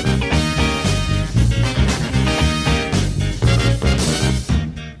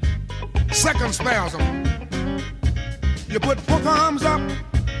 Second spasm. You put both arms up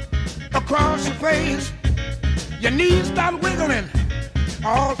across your face. Your knees start wiggling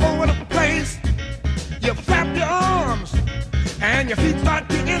all over the place. You flap your arms and your feet start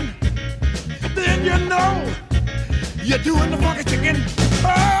kicking. Then you know you're doing the funky chicken. Oh,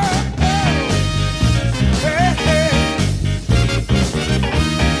 oh. Hey, hey.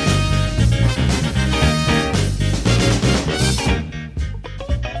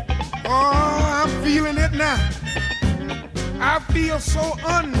 Oh, I'm feeling it now. I feel so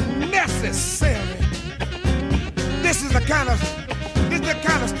unnecessary. This is the kind of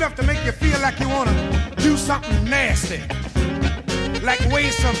stuff to make you feel like you want to do something nasty, like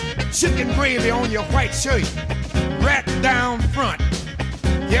waste some chicken gravy on your white shirt, right down front.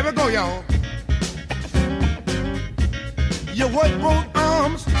 Here we go, y'all. You work both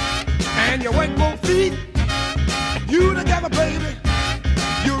arms and you work both feet. You together, baby.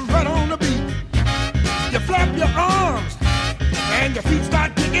 You right on the beat. You flap your arms and your feet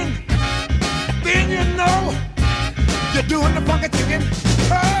start kicking. Then you know you're doing the funky chicken.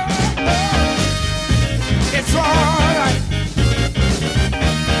 Oh, oh. It's all right.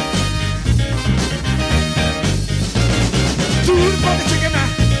 Do the funky chicken now.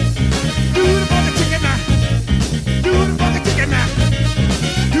 Do the funky chicken now. Do the funky chicken now.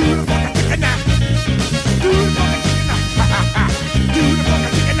 Do the funky chicken now. Do the funky chicken now. Do the funky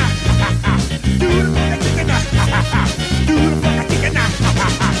chicken now. Do the funky chicken now. Do the funky chicken now.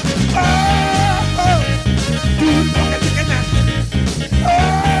 Oh, oh. Do the funky chicken now. Oh.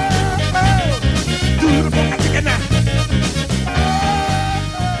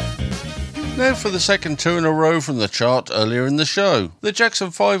 Now for the second two in a row from the chart earlier in the show. The Jackson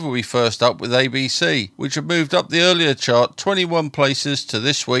 5 will be first up with ABC, which have moved up the earlier chart 21 places to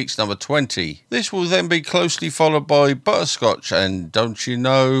this week's number 20. This will then be closely followed by Butterscotch and Don't You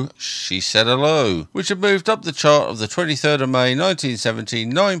Know She Said Hello, which have moved up the chart of the 23rd of May 1970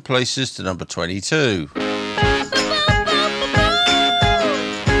 9 places to number 22.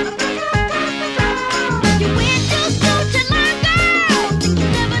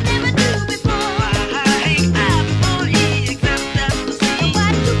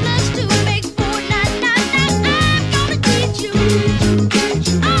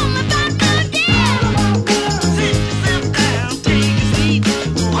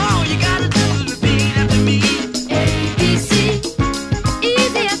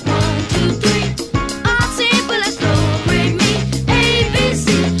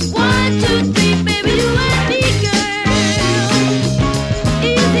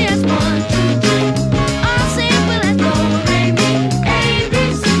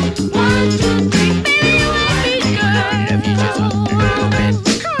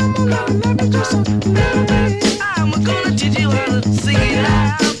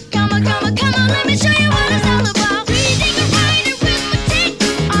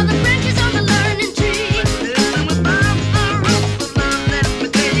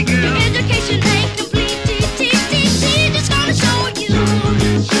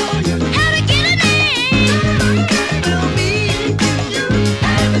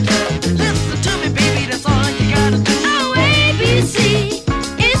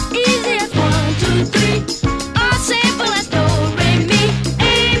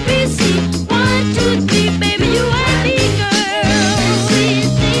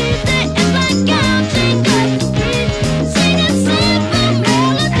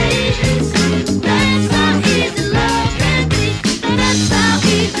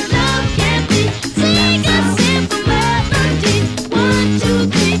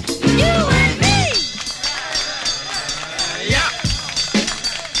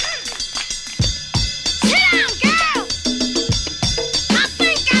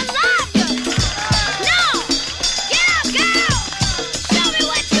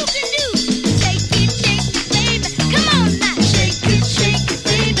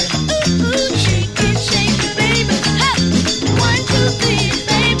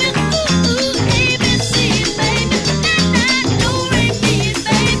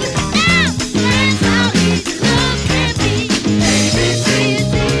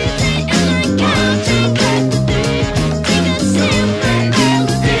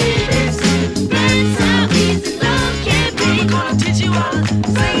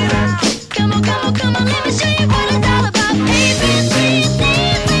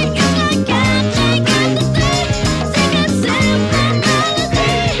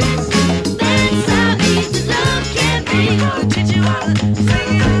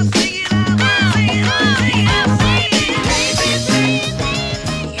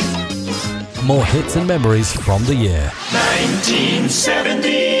 More hits and memories from the year.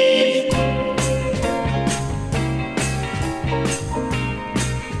 1970.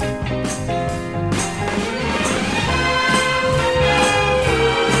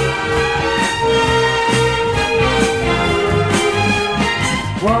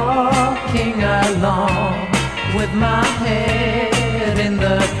 Walking along with my head in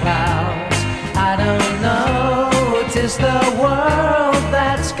the clouds, I don't notice the world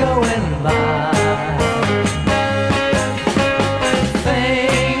that's going by.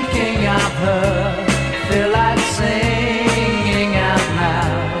 Thinking of her, feel like singing out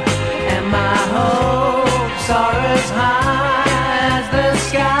loud, and my hopes are as high as the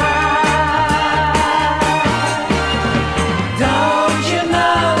sky. Don't you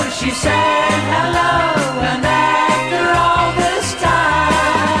know she said hello, and after all this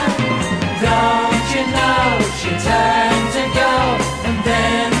time, don't you know she turned to go, and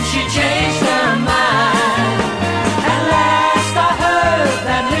then she changed her mind. At last I heard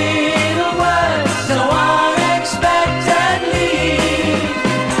that little word so unexpectedly.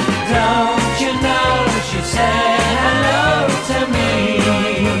 Don't you know she said hello to me.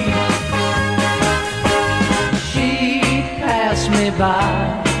 She passed me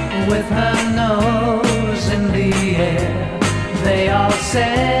by with her nose in the air. They all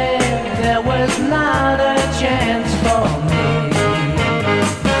said there was not a chance for me.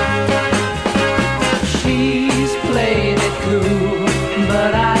 She's played it cool,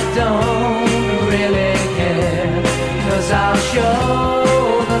 but I don't really care, 'cause I'll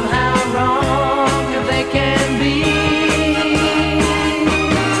show them how wrong they can be.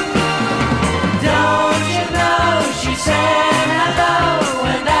 Don't you know she said hello,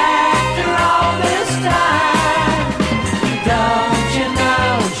 and after all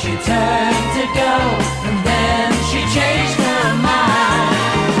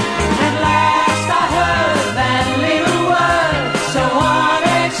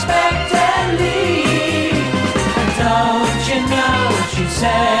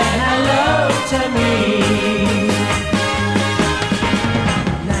said hello to me.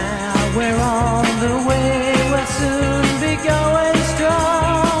 Now we're on the way, we'll soon be going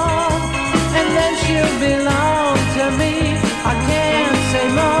strong, and then she'll belong to me. I can't say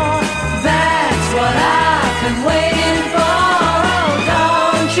more, that's what I've been waiting for. Oh,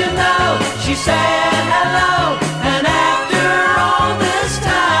 don't you know, she said hello, and after all this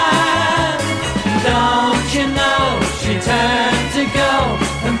time, don't you know, she turned to go,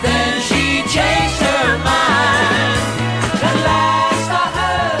 and then she changed her mind. At last I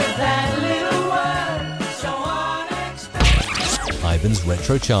heard that little word, so unexpected. Ivan's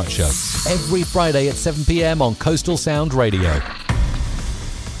Retro Chart Show, every Friday at 7 p.m. on Coastal Sound Radio.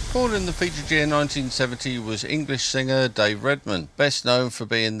 Born in the featured year 1970 was English singer Dave Redman, best known for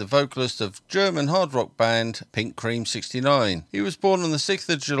being the vocalist of German hard rock band Pink Cream 69. He was born on the 6th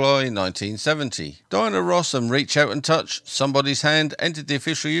of July 1970. Diana Ross and Reach Out and Touch, Somebody's Hand entered the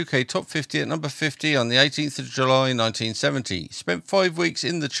official UK Top 50 at number 50 on the 18th of July 1970. Spent 5 weeks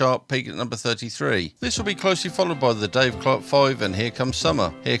in the chart, peaked at number 33. This will be closely followed by the Dave Clark 5 and Here Comes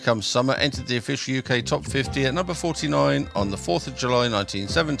Summer. Here Comes Summer entered the official UK Top 50 at number 49 on the 4th of July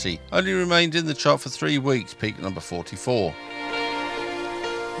 1970. Only remained in the chart for 3 weeks, peaked number 44.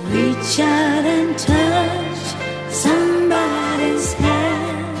 Reach out and touch somebody's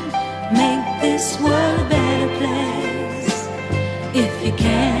hand. Make this world a better place. If you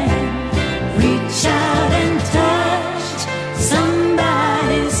can, reach out and touch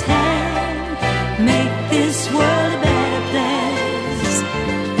somebody's hand. Make this world a better place.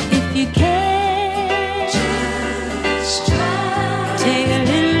 If you can, just try. Take a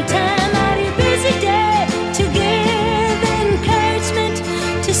little time out of your busy day to give encouragement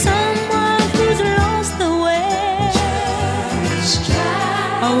to someone who's lost the way. Just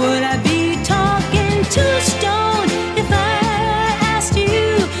try. Or would I be talking to a stone if I asked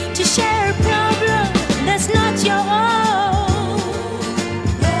you to share a problem that's not your own?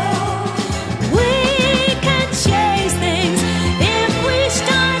 We can change things if we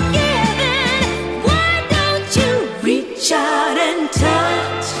start giving. Why don't you reach out and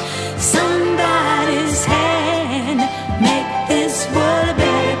touch somebody's hand? Make this world a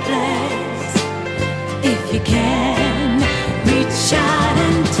better place. If you can, reach out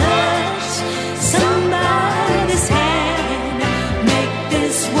and touch somebody's hand. Make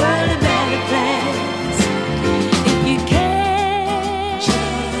this world a better place. If you can,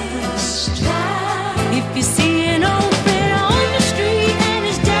 just try. If you see an old friend on the street and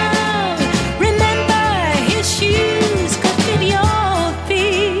he's down, remember his shoes could fit your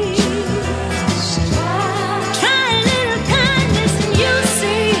feet. Try a little kindness and you'll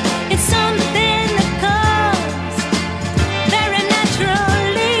see it's something that comes very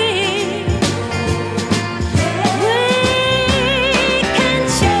naturally. We can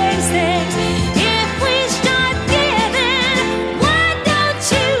change things if we start giving. Why don't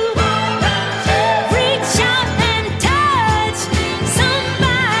you reach out and touch somebody's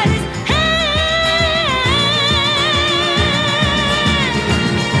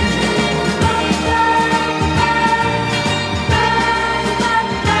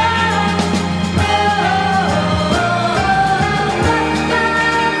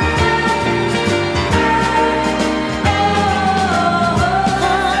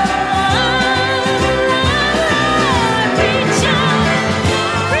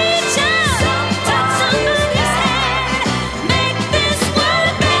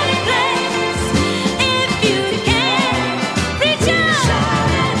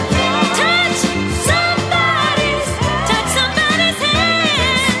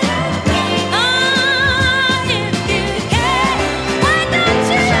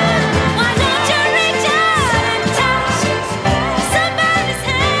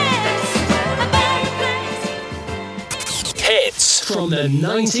Hits from the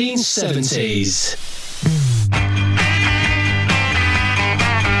 1970s.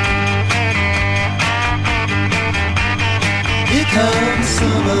 Here comes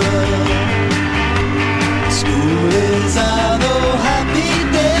summer. School is out, oh happy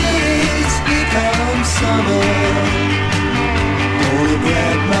days. Here comes summer. Gonna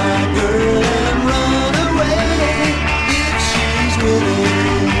grab my girl and run away. If she's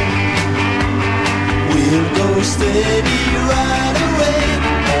willing, we'll go steady right away.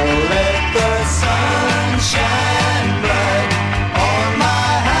 Oh, let the sun shine bright on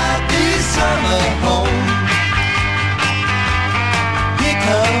my happy summer home. Here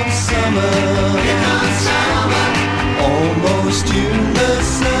comes summer. Here comes summer. On the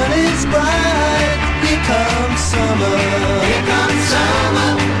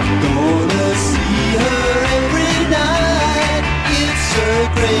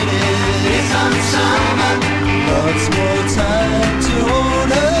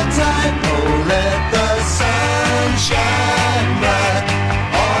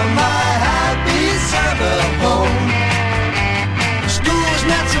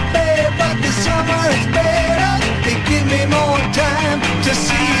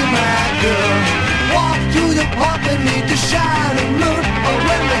shining moon. Oh,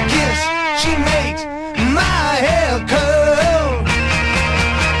 when we kissed, she made my hair curl.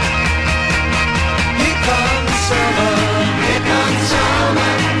 Here comes summer, here comes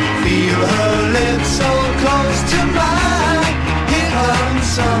summer. Feel her lips so close to mine. Here comes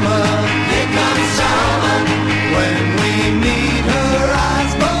summer, here comes summer. When we meet, her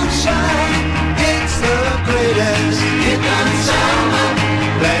eyes both shine. It's the greatest. Here comes summer.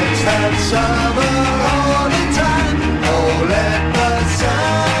 Let's have summer all the time. Oh, let the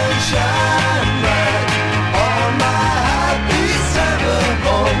sun shine bright on my happy summer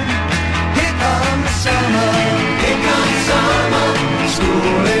home. Here comes summer. Here comes summer.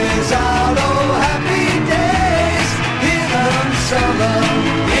 School is out. Oh, happy days. Here comes summer.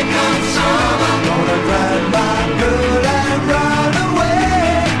 Here comes summer. Gonna grab my girl and run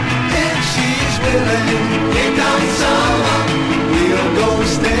away if she's willing. Here comes summer. We'll go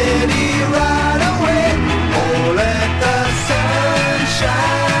steady right away. Oh, let the sun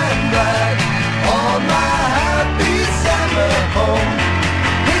shine bright on my happy summer home.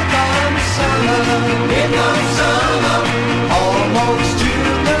 Here comes summer. Here comes summer. Almost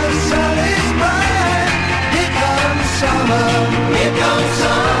June, the sun is bright. Here comes summer. Here comes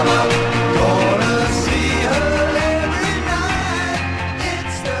summer. Gonna see her every night.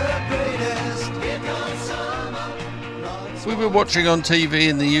 It's the greatest. Here comes summer. We were watching on TV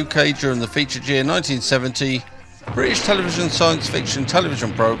in the UK during the featured year 1970 British television science fiction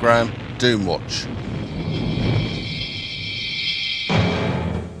television programme Doomwatch.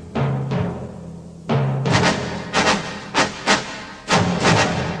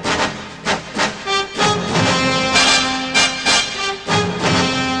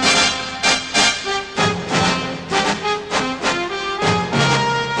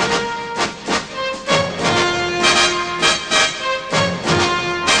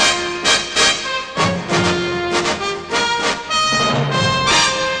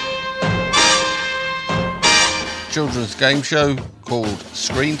 Children's game show called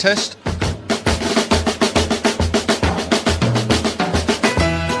Screen Test.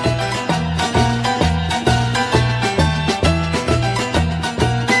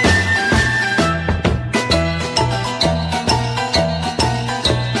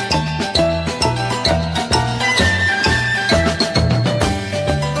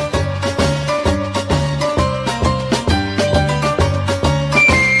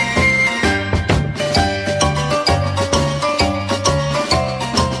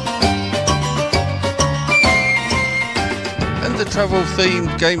 Travel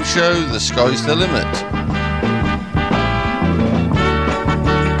themed game show The Sky's the Limit.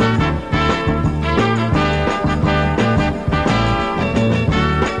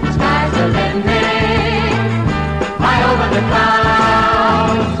 Sky's the limit, high over the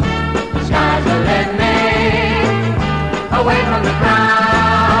clouds. Sky's the limit, away from the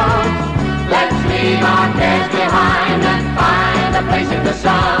crowds. Let's leave our cares behind and find a place in the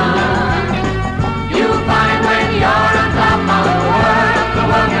sun. You'll find when you're on top of the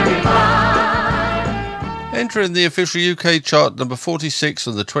world can be fun. Entering the official UK chart, number 46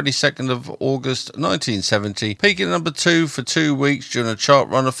 on the 22nd of August 1970, peaking number 2 for 2 weeks during a chart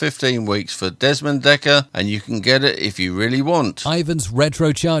run of 15 weeks for Desmond Dekker, and You Can Get It If You Really Want. Ivan's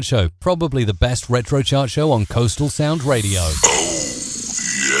Retro Chart Show, probably the best retro chart show on Coastal Sound Radio.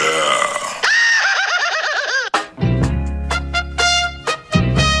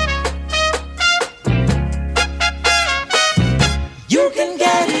 You can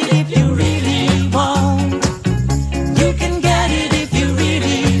get it if you really want. You can get it if you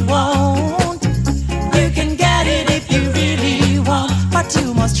really want. You can get it if you really want. But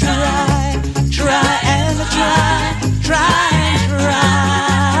you must try, try and try, try and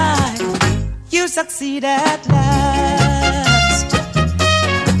try. You succeed at last.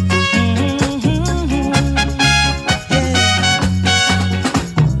 Yeah.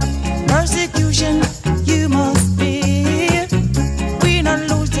 Persecution you must bear. Win or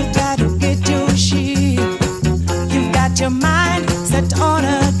lose, you gotta get your share. You've got your mind set on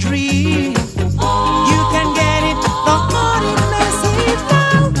a dream. You can get it, the heart it may seem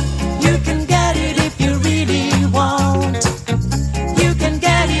now. You can get it if you really want. You can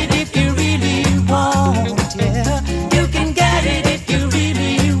get it if you really want, yeah. You can get it if you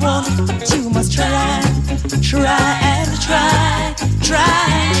really want. But you must try, try and try,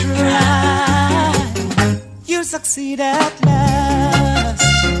 try, try. You'll succeed at last.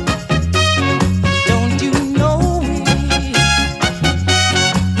 Don't you know it?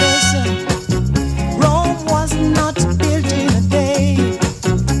 Listen, Rome was not built in a day.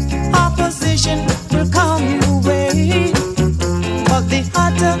 Opposition will come your way, but the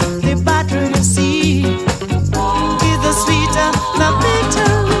hotter the battle you see, is the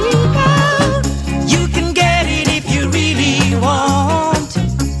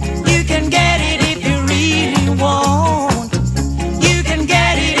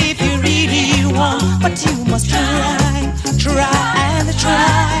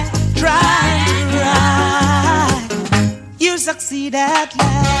succeed at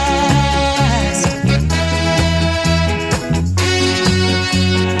last.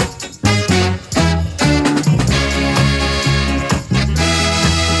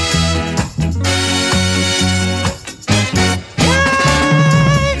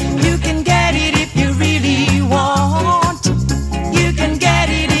 You can get it if you really want. You can get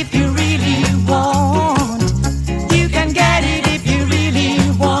it if you really want. You can get it if you really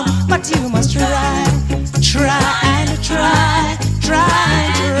want. But you must try, try and try,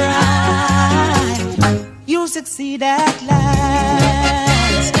 try, try. You'll succeed at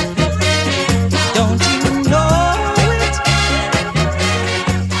last. Don't you know it?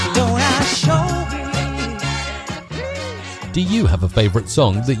 Don't I show Do you have a favourite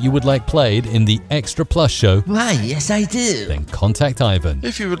song that you would like played in the Extra Plus show? Why, yes I do. Then contact Ivan.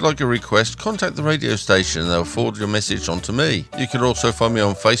 If you would like a request, contact the radio station and they'll forward your message on to me. You can also find me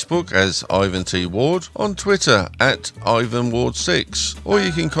on Facebook as Ivan T. Ward, on Twitter at Ivan Ward6, or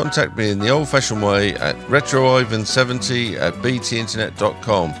you can contact me in the old-fashioned way at RetroIvan70 at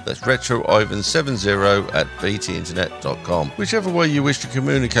btinternet.com. That's RetroIvan70 at btinternet.com. Whichever way you wish to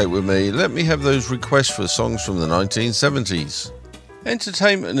communicate with me, let me have those requests for songs from the 1970s.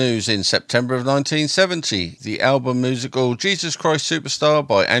 Entertainment news in September of 1970. The album musical Jesus Christ Superstar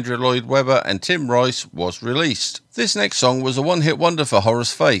by Andrew Lloyd Webber and Tim Rice was released. This next song was a one-hit wonder for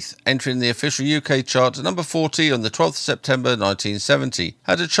Horace Faith, entering the official UK chart at number 40 on the 12th of September 1970.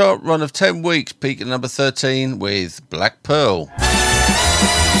 Had a chart run of 10 weeks, peaking at number 13 with Black Pearl.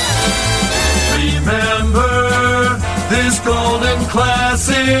 Remember this golden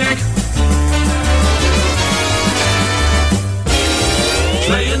classic,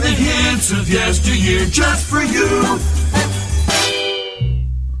 playing the hits of yesteryear just for you.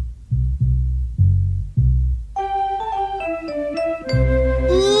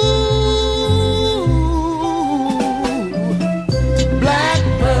 Black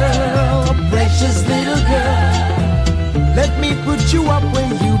pearl, a precious little girl, let me put you up where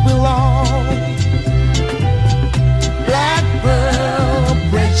you belong. Black pearl, a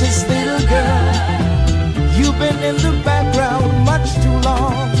precious little girl, you've been in the background much too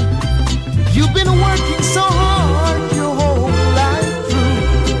long. You've been working so hard your whole life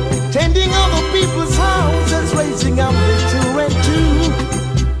through, tending other people's houses, raising up their children too.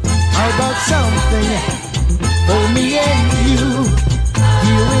 How about something for me and you?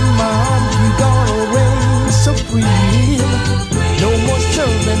 Here in my arms we gonna reign supreme. No more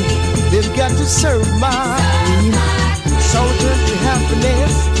serving, they've got to serve my queen. Soldiers to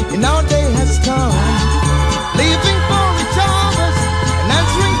happiness, and our day has come. Leaving for each other and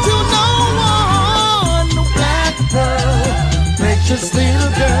answering to no one. No black pearl, precious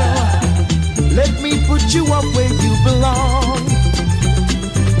little girl, let me put you up where you belong.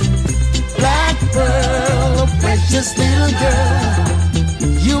 Black pearl, a precious little girl,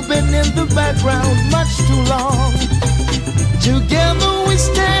 you've been in the background much too long. Together we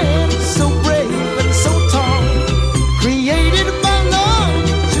stand so brave and so tall, created by love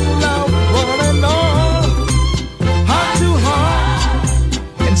to love one and all. Heart to heart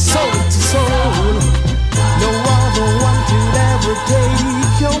and soul to soul, no other one could ever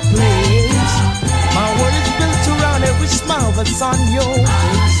take your place. My world is built around every smile that's on your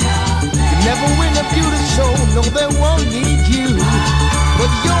face. You never win a beauty show, no they won't need you,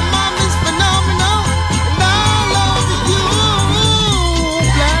 but your mom is phenomenal and I love you.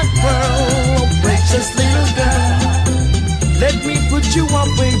 Black pearl, precious little girl, let me put you up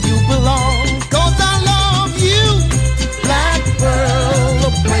where you belong, 'cause I love you. Black pearl,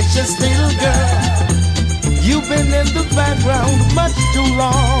 a precious little girl, you've been in the background much too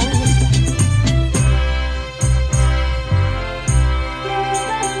long.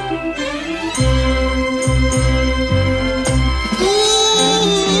 Ooh,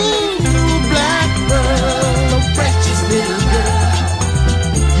 black pearl, a precious little girl,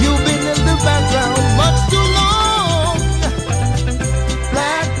 you've been in the background much too long.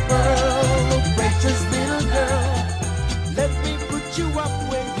 Black pearl, a precious little girl, let me put you up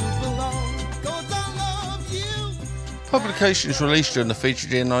where you belong, 'cause I love you. Publications released during the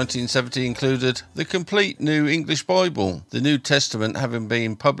featured year 1970 included the complete New English Bible, the New Testament having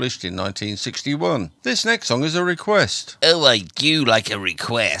been published in 1961. This next song is a request. Oh, I do like a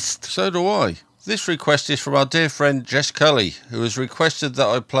request. So do I. This request is from our dear friend Jess Cully, who has requested that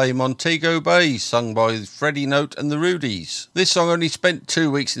I play Montego Bay, sung by Freddie Note and the Rudies. This song only spent 2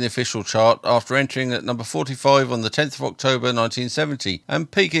 weeks in the official chart after entering at number 45 on the 10th of October 1970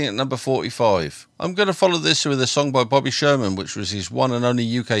 and peaking at number 45. I'm going to follow this with a song by Bobby Sherman, which was his one and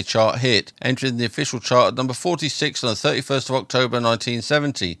only UK chart hit, entering the official chart at number 46 on the 31st of October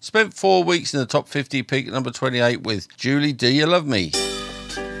 1970. Spent 4 weeks in the top 50, peak at number 28 with Julie, Do You Love Me?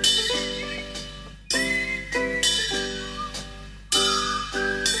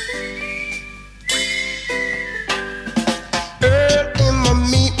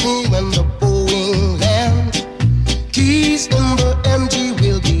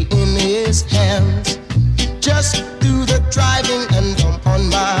 Just do the driving and I'm on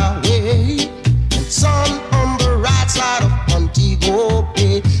my way. And sun on the right side of Montego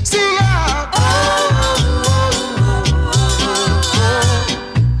Bay. Sing out, oh, oh,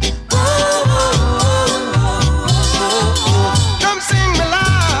 oh, oh, oh. Come sing me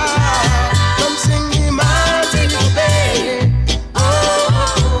loud, come sing me Montego Bay.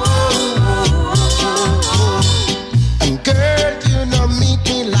 And girl, you know meet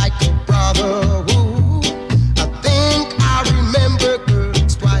me like a brother.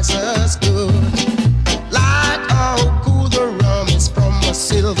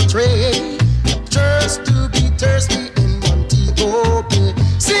 Silver tray, just to be thirsty in Montego Bay.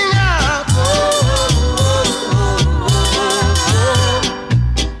 Sing out, oh, oh,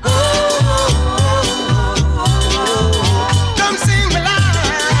 oh, oh, oh. Come sing me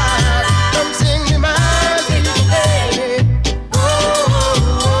loud, come sing me Montego Bay.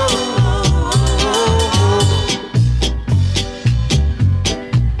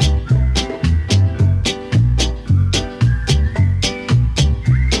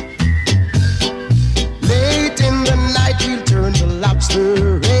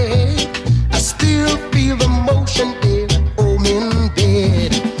 I still feel the motion there at home in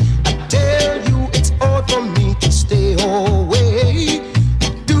bed. I tell you it's hard for me to stay away.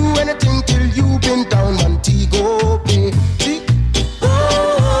 Do anything till you've been down Montego Bay. See? Oh,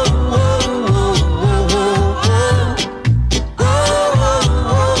 oh, oh, oh,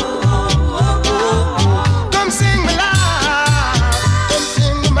 oh. Come sing me loud, come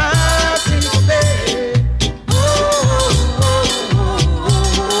sing me Montego Bay.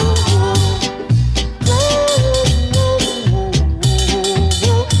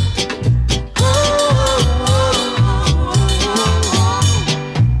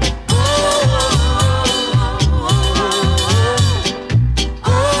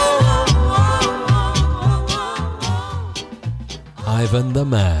 Ivan the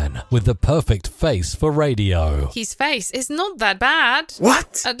Man, with the perfect face for radio. His face is not that bad.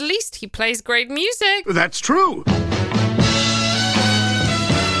 What? At least he plays great music. That's true.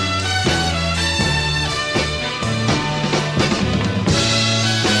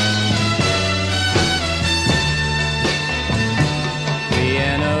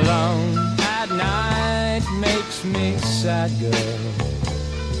 Being alone at night makes me sad, girl.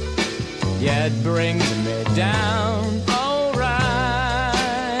 Yet brings me down.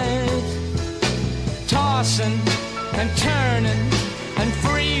 Tossing and turning and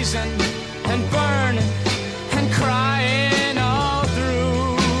freezing and burning and crying all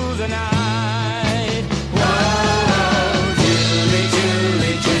through the night. Whoa, Julie,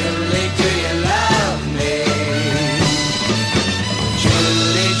 Julie, Julie, do you love me?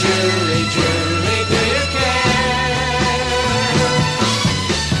 Julie, Julie, Julie, do you care?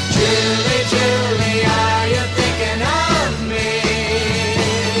 Julie, Julie, are you thinking of me?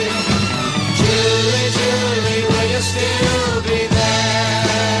 Julie, will you still be there?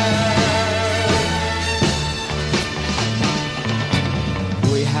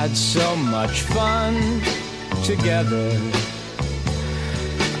 We had so much fun together.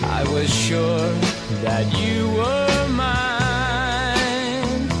 I was sure that you were mine.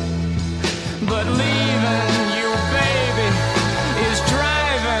 But leaving you, baby, is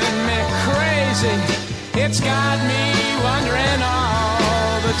driving me crazy. It's got me wondering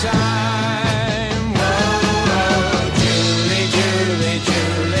all the time.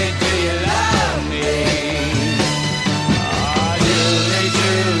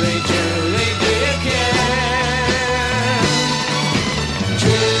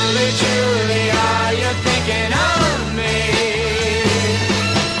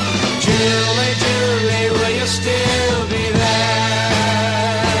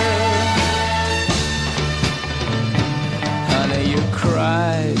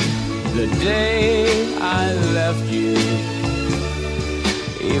 The day I left you,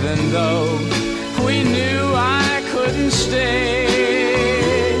 even though we knew I couldn't stay.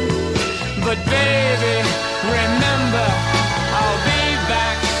 But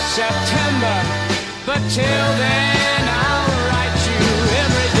Till then, I'll write you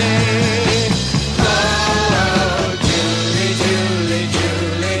every day. Oh, Julie, Julie,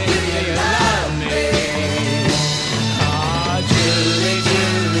 Julie, do you love me? Oh, Julie,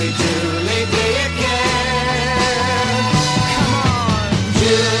 Julie, Julie, do you care? Come on,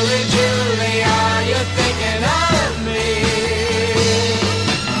 Julie, Julie, are you thinking of me?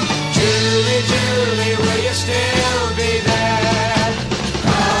 Julie, Julie, will you still be there?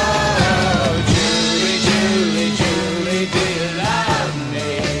 Oh, Julie, Julie, Julie, do you love me?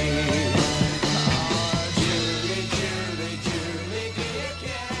 Oh, Julie, Julie, Julie, do you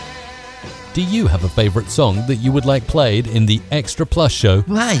care? Do you have a favourite song that you would like played in the Extra Plus show?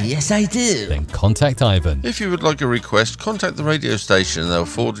 Why, yes, I do. Then contact Ivan. If you would like a request, contact the radio station and they'll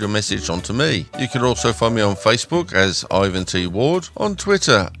forward your message on to me. You can also find me on Facebook as Ivan T. Ward, on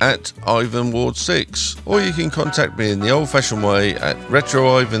Twitter at Ivan Ward 6, or you can contact me in the old-fashioned way at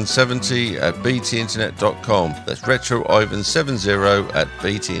retroivan70 at btinternet.com. That's retroivan70 at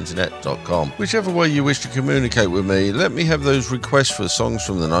btinternet.com. Whichever way you wish to communicate with me, let me have those requests for songs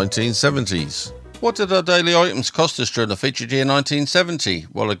from the 1970s. What did our daily items cost us during the featured year 1970?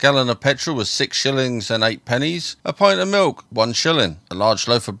 Well, a gallon of petrol was 6 shillings and 8 pennies, a pint of milk, 1 shilling, a large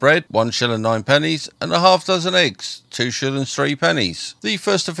loaf of bread, 1 shilling 9 pennies, and a half dozen eggs, 2 shillings 3 pennies. The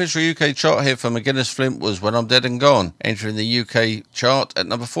first official UK chart hit for McGuinness Flint was When I'm Dead and Gone, entering the UK chart at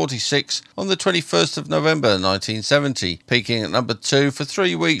number 46 on the 21st of November 1970, peaking at number 2 for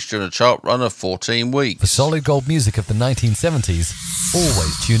 3 weeks during a chart run of 14 weeks. For solid gold music of the 1970s,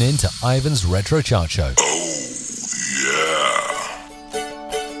 always tune in to Ivan's Retro Chart Show.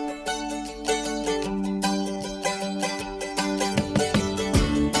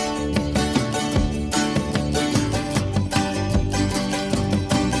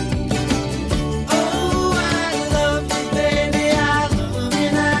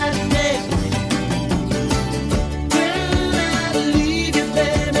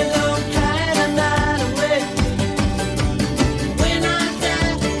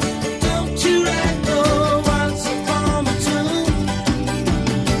 Don't you write no once upon a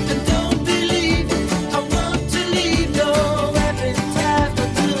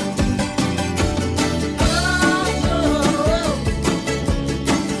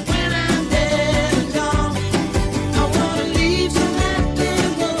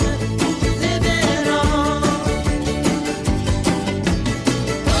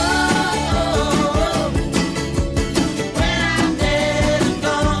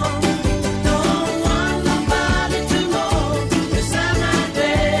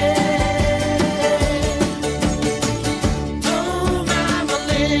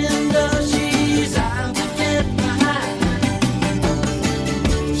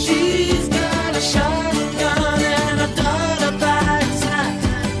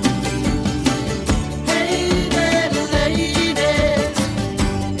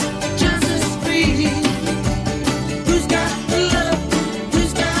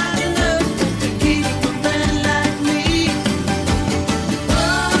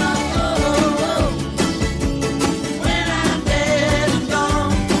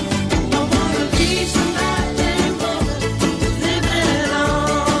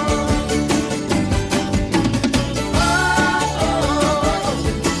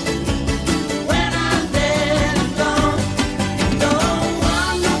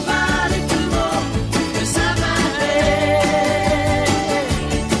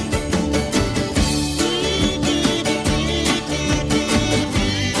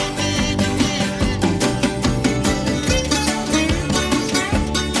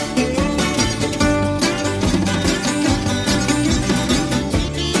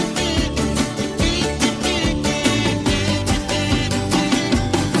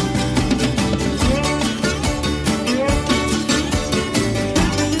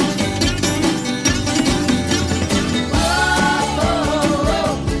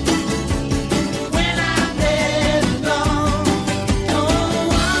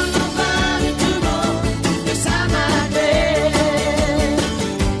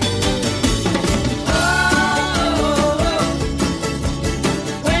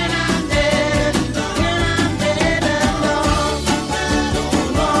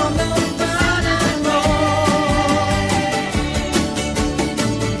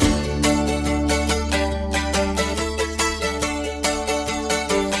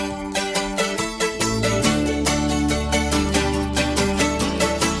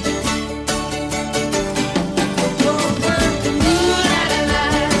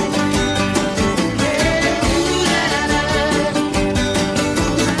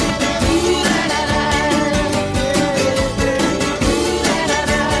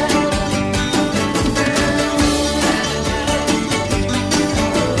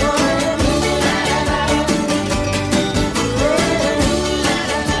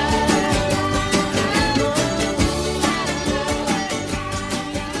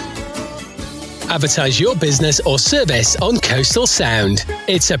advertise your business or service on Coastal Sound.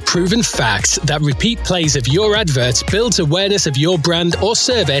 It's a proven fact that repeat plays of your advert builds awareness of your brand or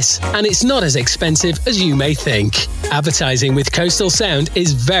service, and it's not as expensive as you may think. Advertising with Coastal Sound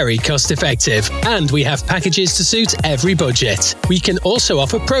is very cost effective, and we have packages to suit every budget. We can also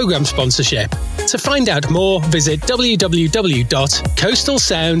offer program sponsorship. To find out more, visit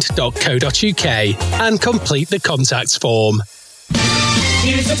www.coastalsound.co.uk and complete the contacts form.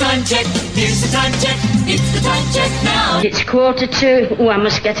 Here's the time check, here's the time check, it's the time check now. It's 1:45. Oh, I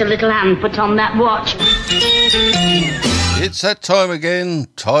must get a little hand put on that watch. It's that time again.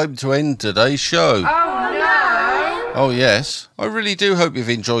 Time to end today's show. Oh, no. Oh, yes. I really do hope you've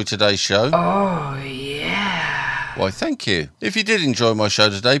enjoyed today's show. Oh, yeah. Why, thank you. If you did enjoy my show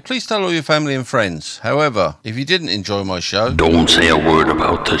today, please tell all your family and friends. However, if you didn't enjoy my show... Don't say a word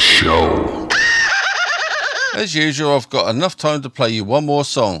about the show. As usual, I've got enough time to play you one more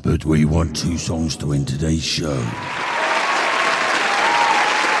song. But we want 2 songs to end today's show.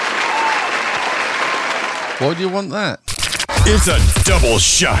 Why do you want that? It's a double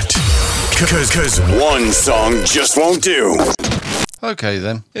shot. Cause one song just won't do. Okay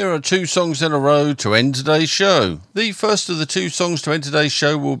then, here are 2 songs in a row to end today's show. The first of the 2 songs to end today's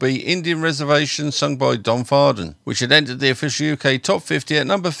show will be Indian Reservation, sung by Don Farden, which had entered the official UK Top 50 at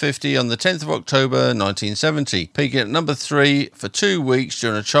number 50 on the 10th of October 1970, peaking at number 3 for 2 weeks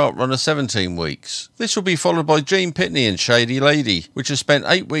during a chart run of 17 weeks. This will be followed by Gene Pitney and Shady Lady, which has spent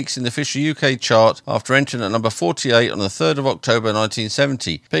 8 weeks in the official UK chart after entering at number 48 on the 3rd of October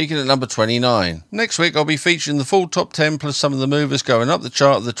 1970, peaking at number 29. Next week I'll be featuring the full top 10 plus some of the movers going up the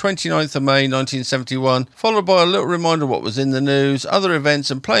chart of the 29th of May 1971, followed by a little reminder of what was in the news, other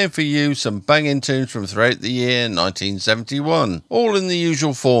events, and playing for you some banging tunes from throughout the year 1971, all in the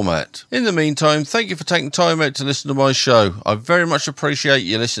usual format. In the meantime, thank you for taking time out to listen to my show. I very much appreciate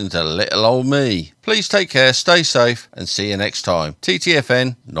you listening to little old me. Please take care, stay safe, and see you next time.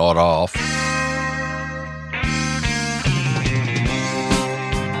 TTFN, not off.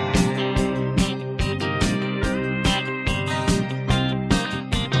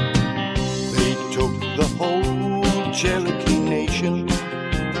 Cherokee Nation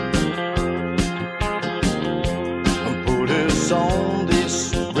and put us on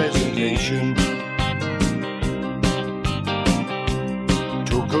this reservation.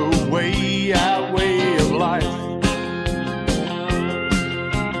 Took away our way of life.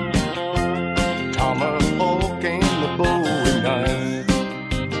 Tomahawk and the bowie knife.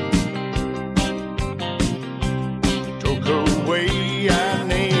 Took away our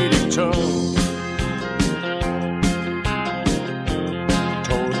native tongue.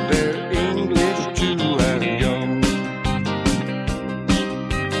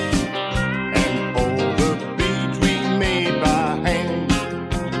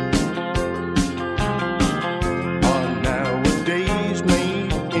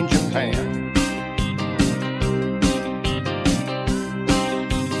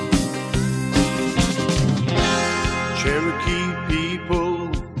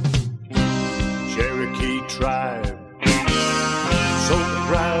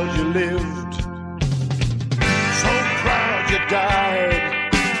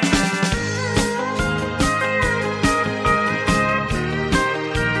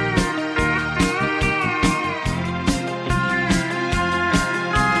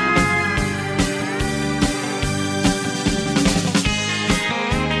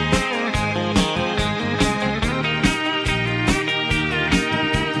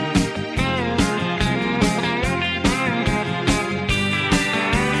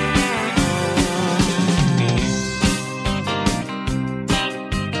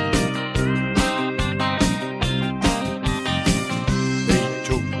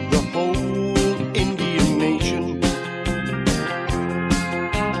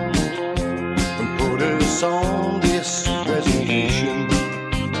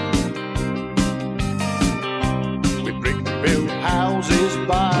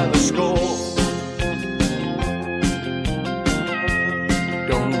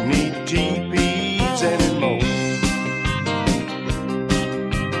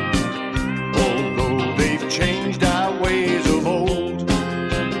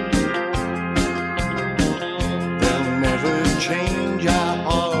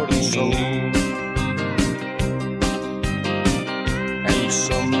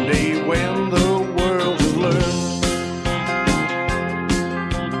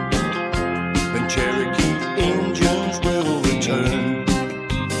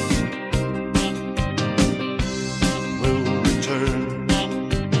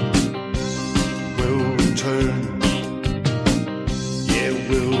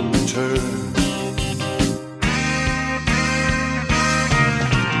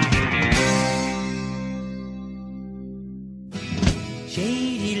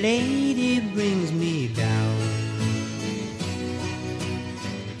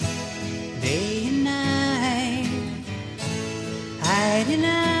 you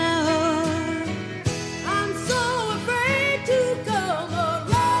now. I'm so afraid to come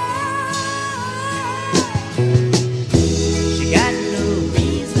around. She got no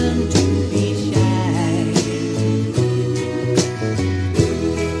reason to be shy.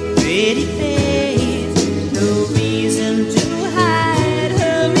 Pretty face, no reason to hide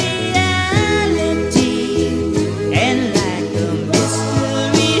her reality. And like a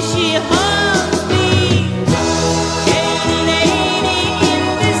mystery, she haunts me. Shady lady in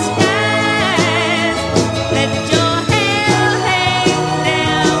disguise, let your hair hang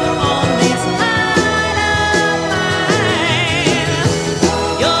down on this heart of mine.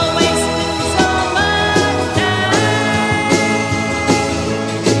 You're wasting so much time.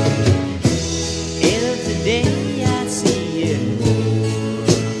 Every day I see you,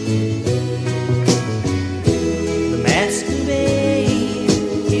 the masquerade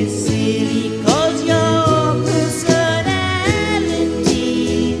is silly 'cause your personality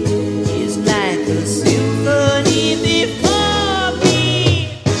is like a symphony before me.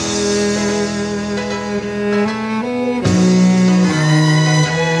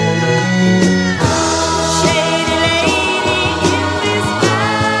 Shady lady in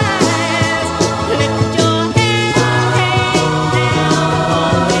disguise, let your hair hang down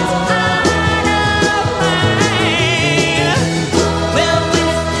on this heart of mine. We're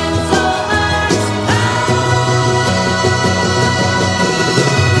wasting so much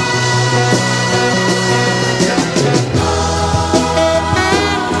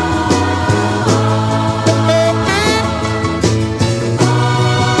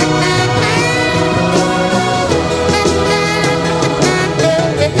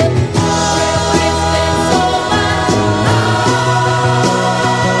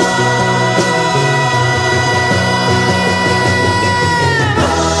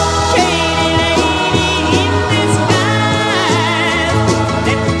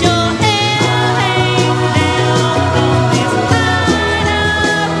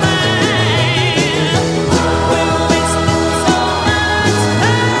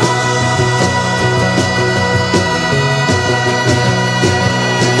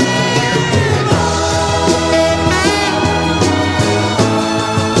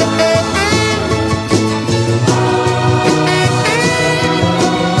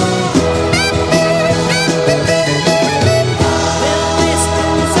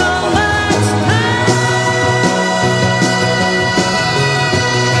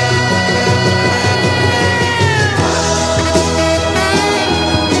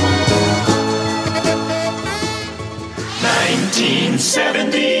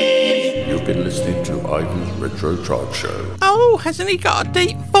You've been listening to Ivan's Retro Chart Show. Oh, hasn't he got a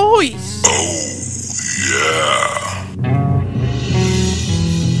deep voice? Yeah.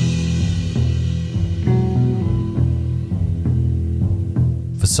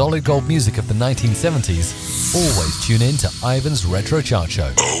 For solid gold music of the 1970s, always tune in to Ivan's Retro Chart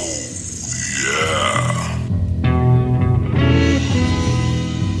Show. Yeah.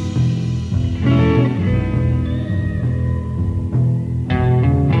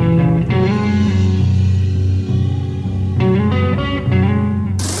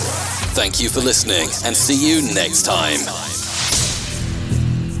 Thank you for listening and see you next time.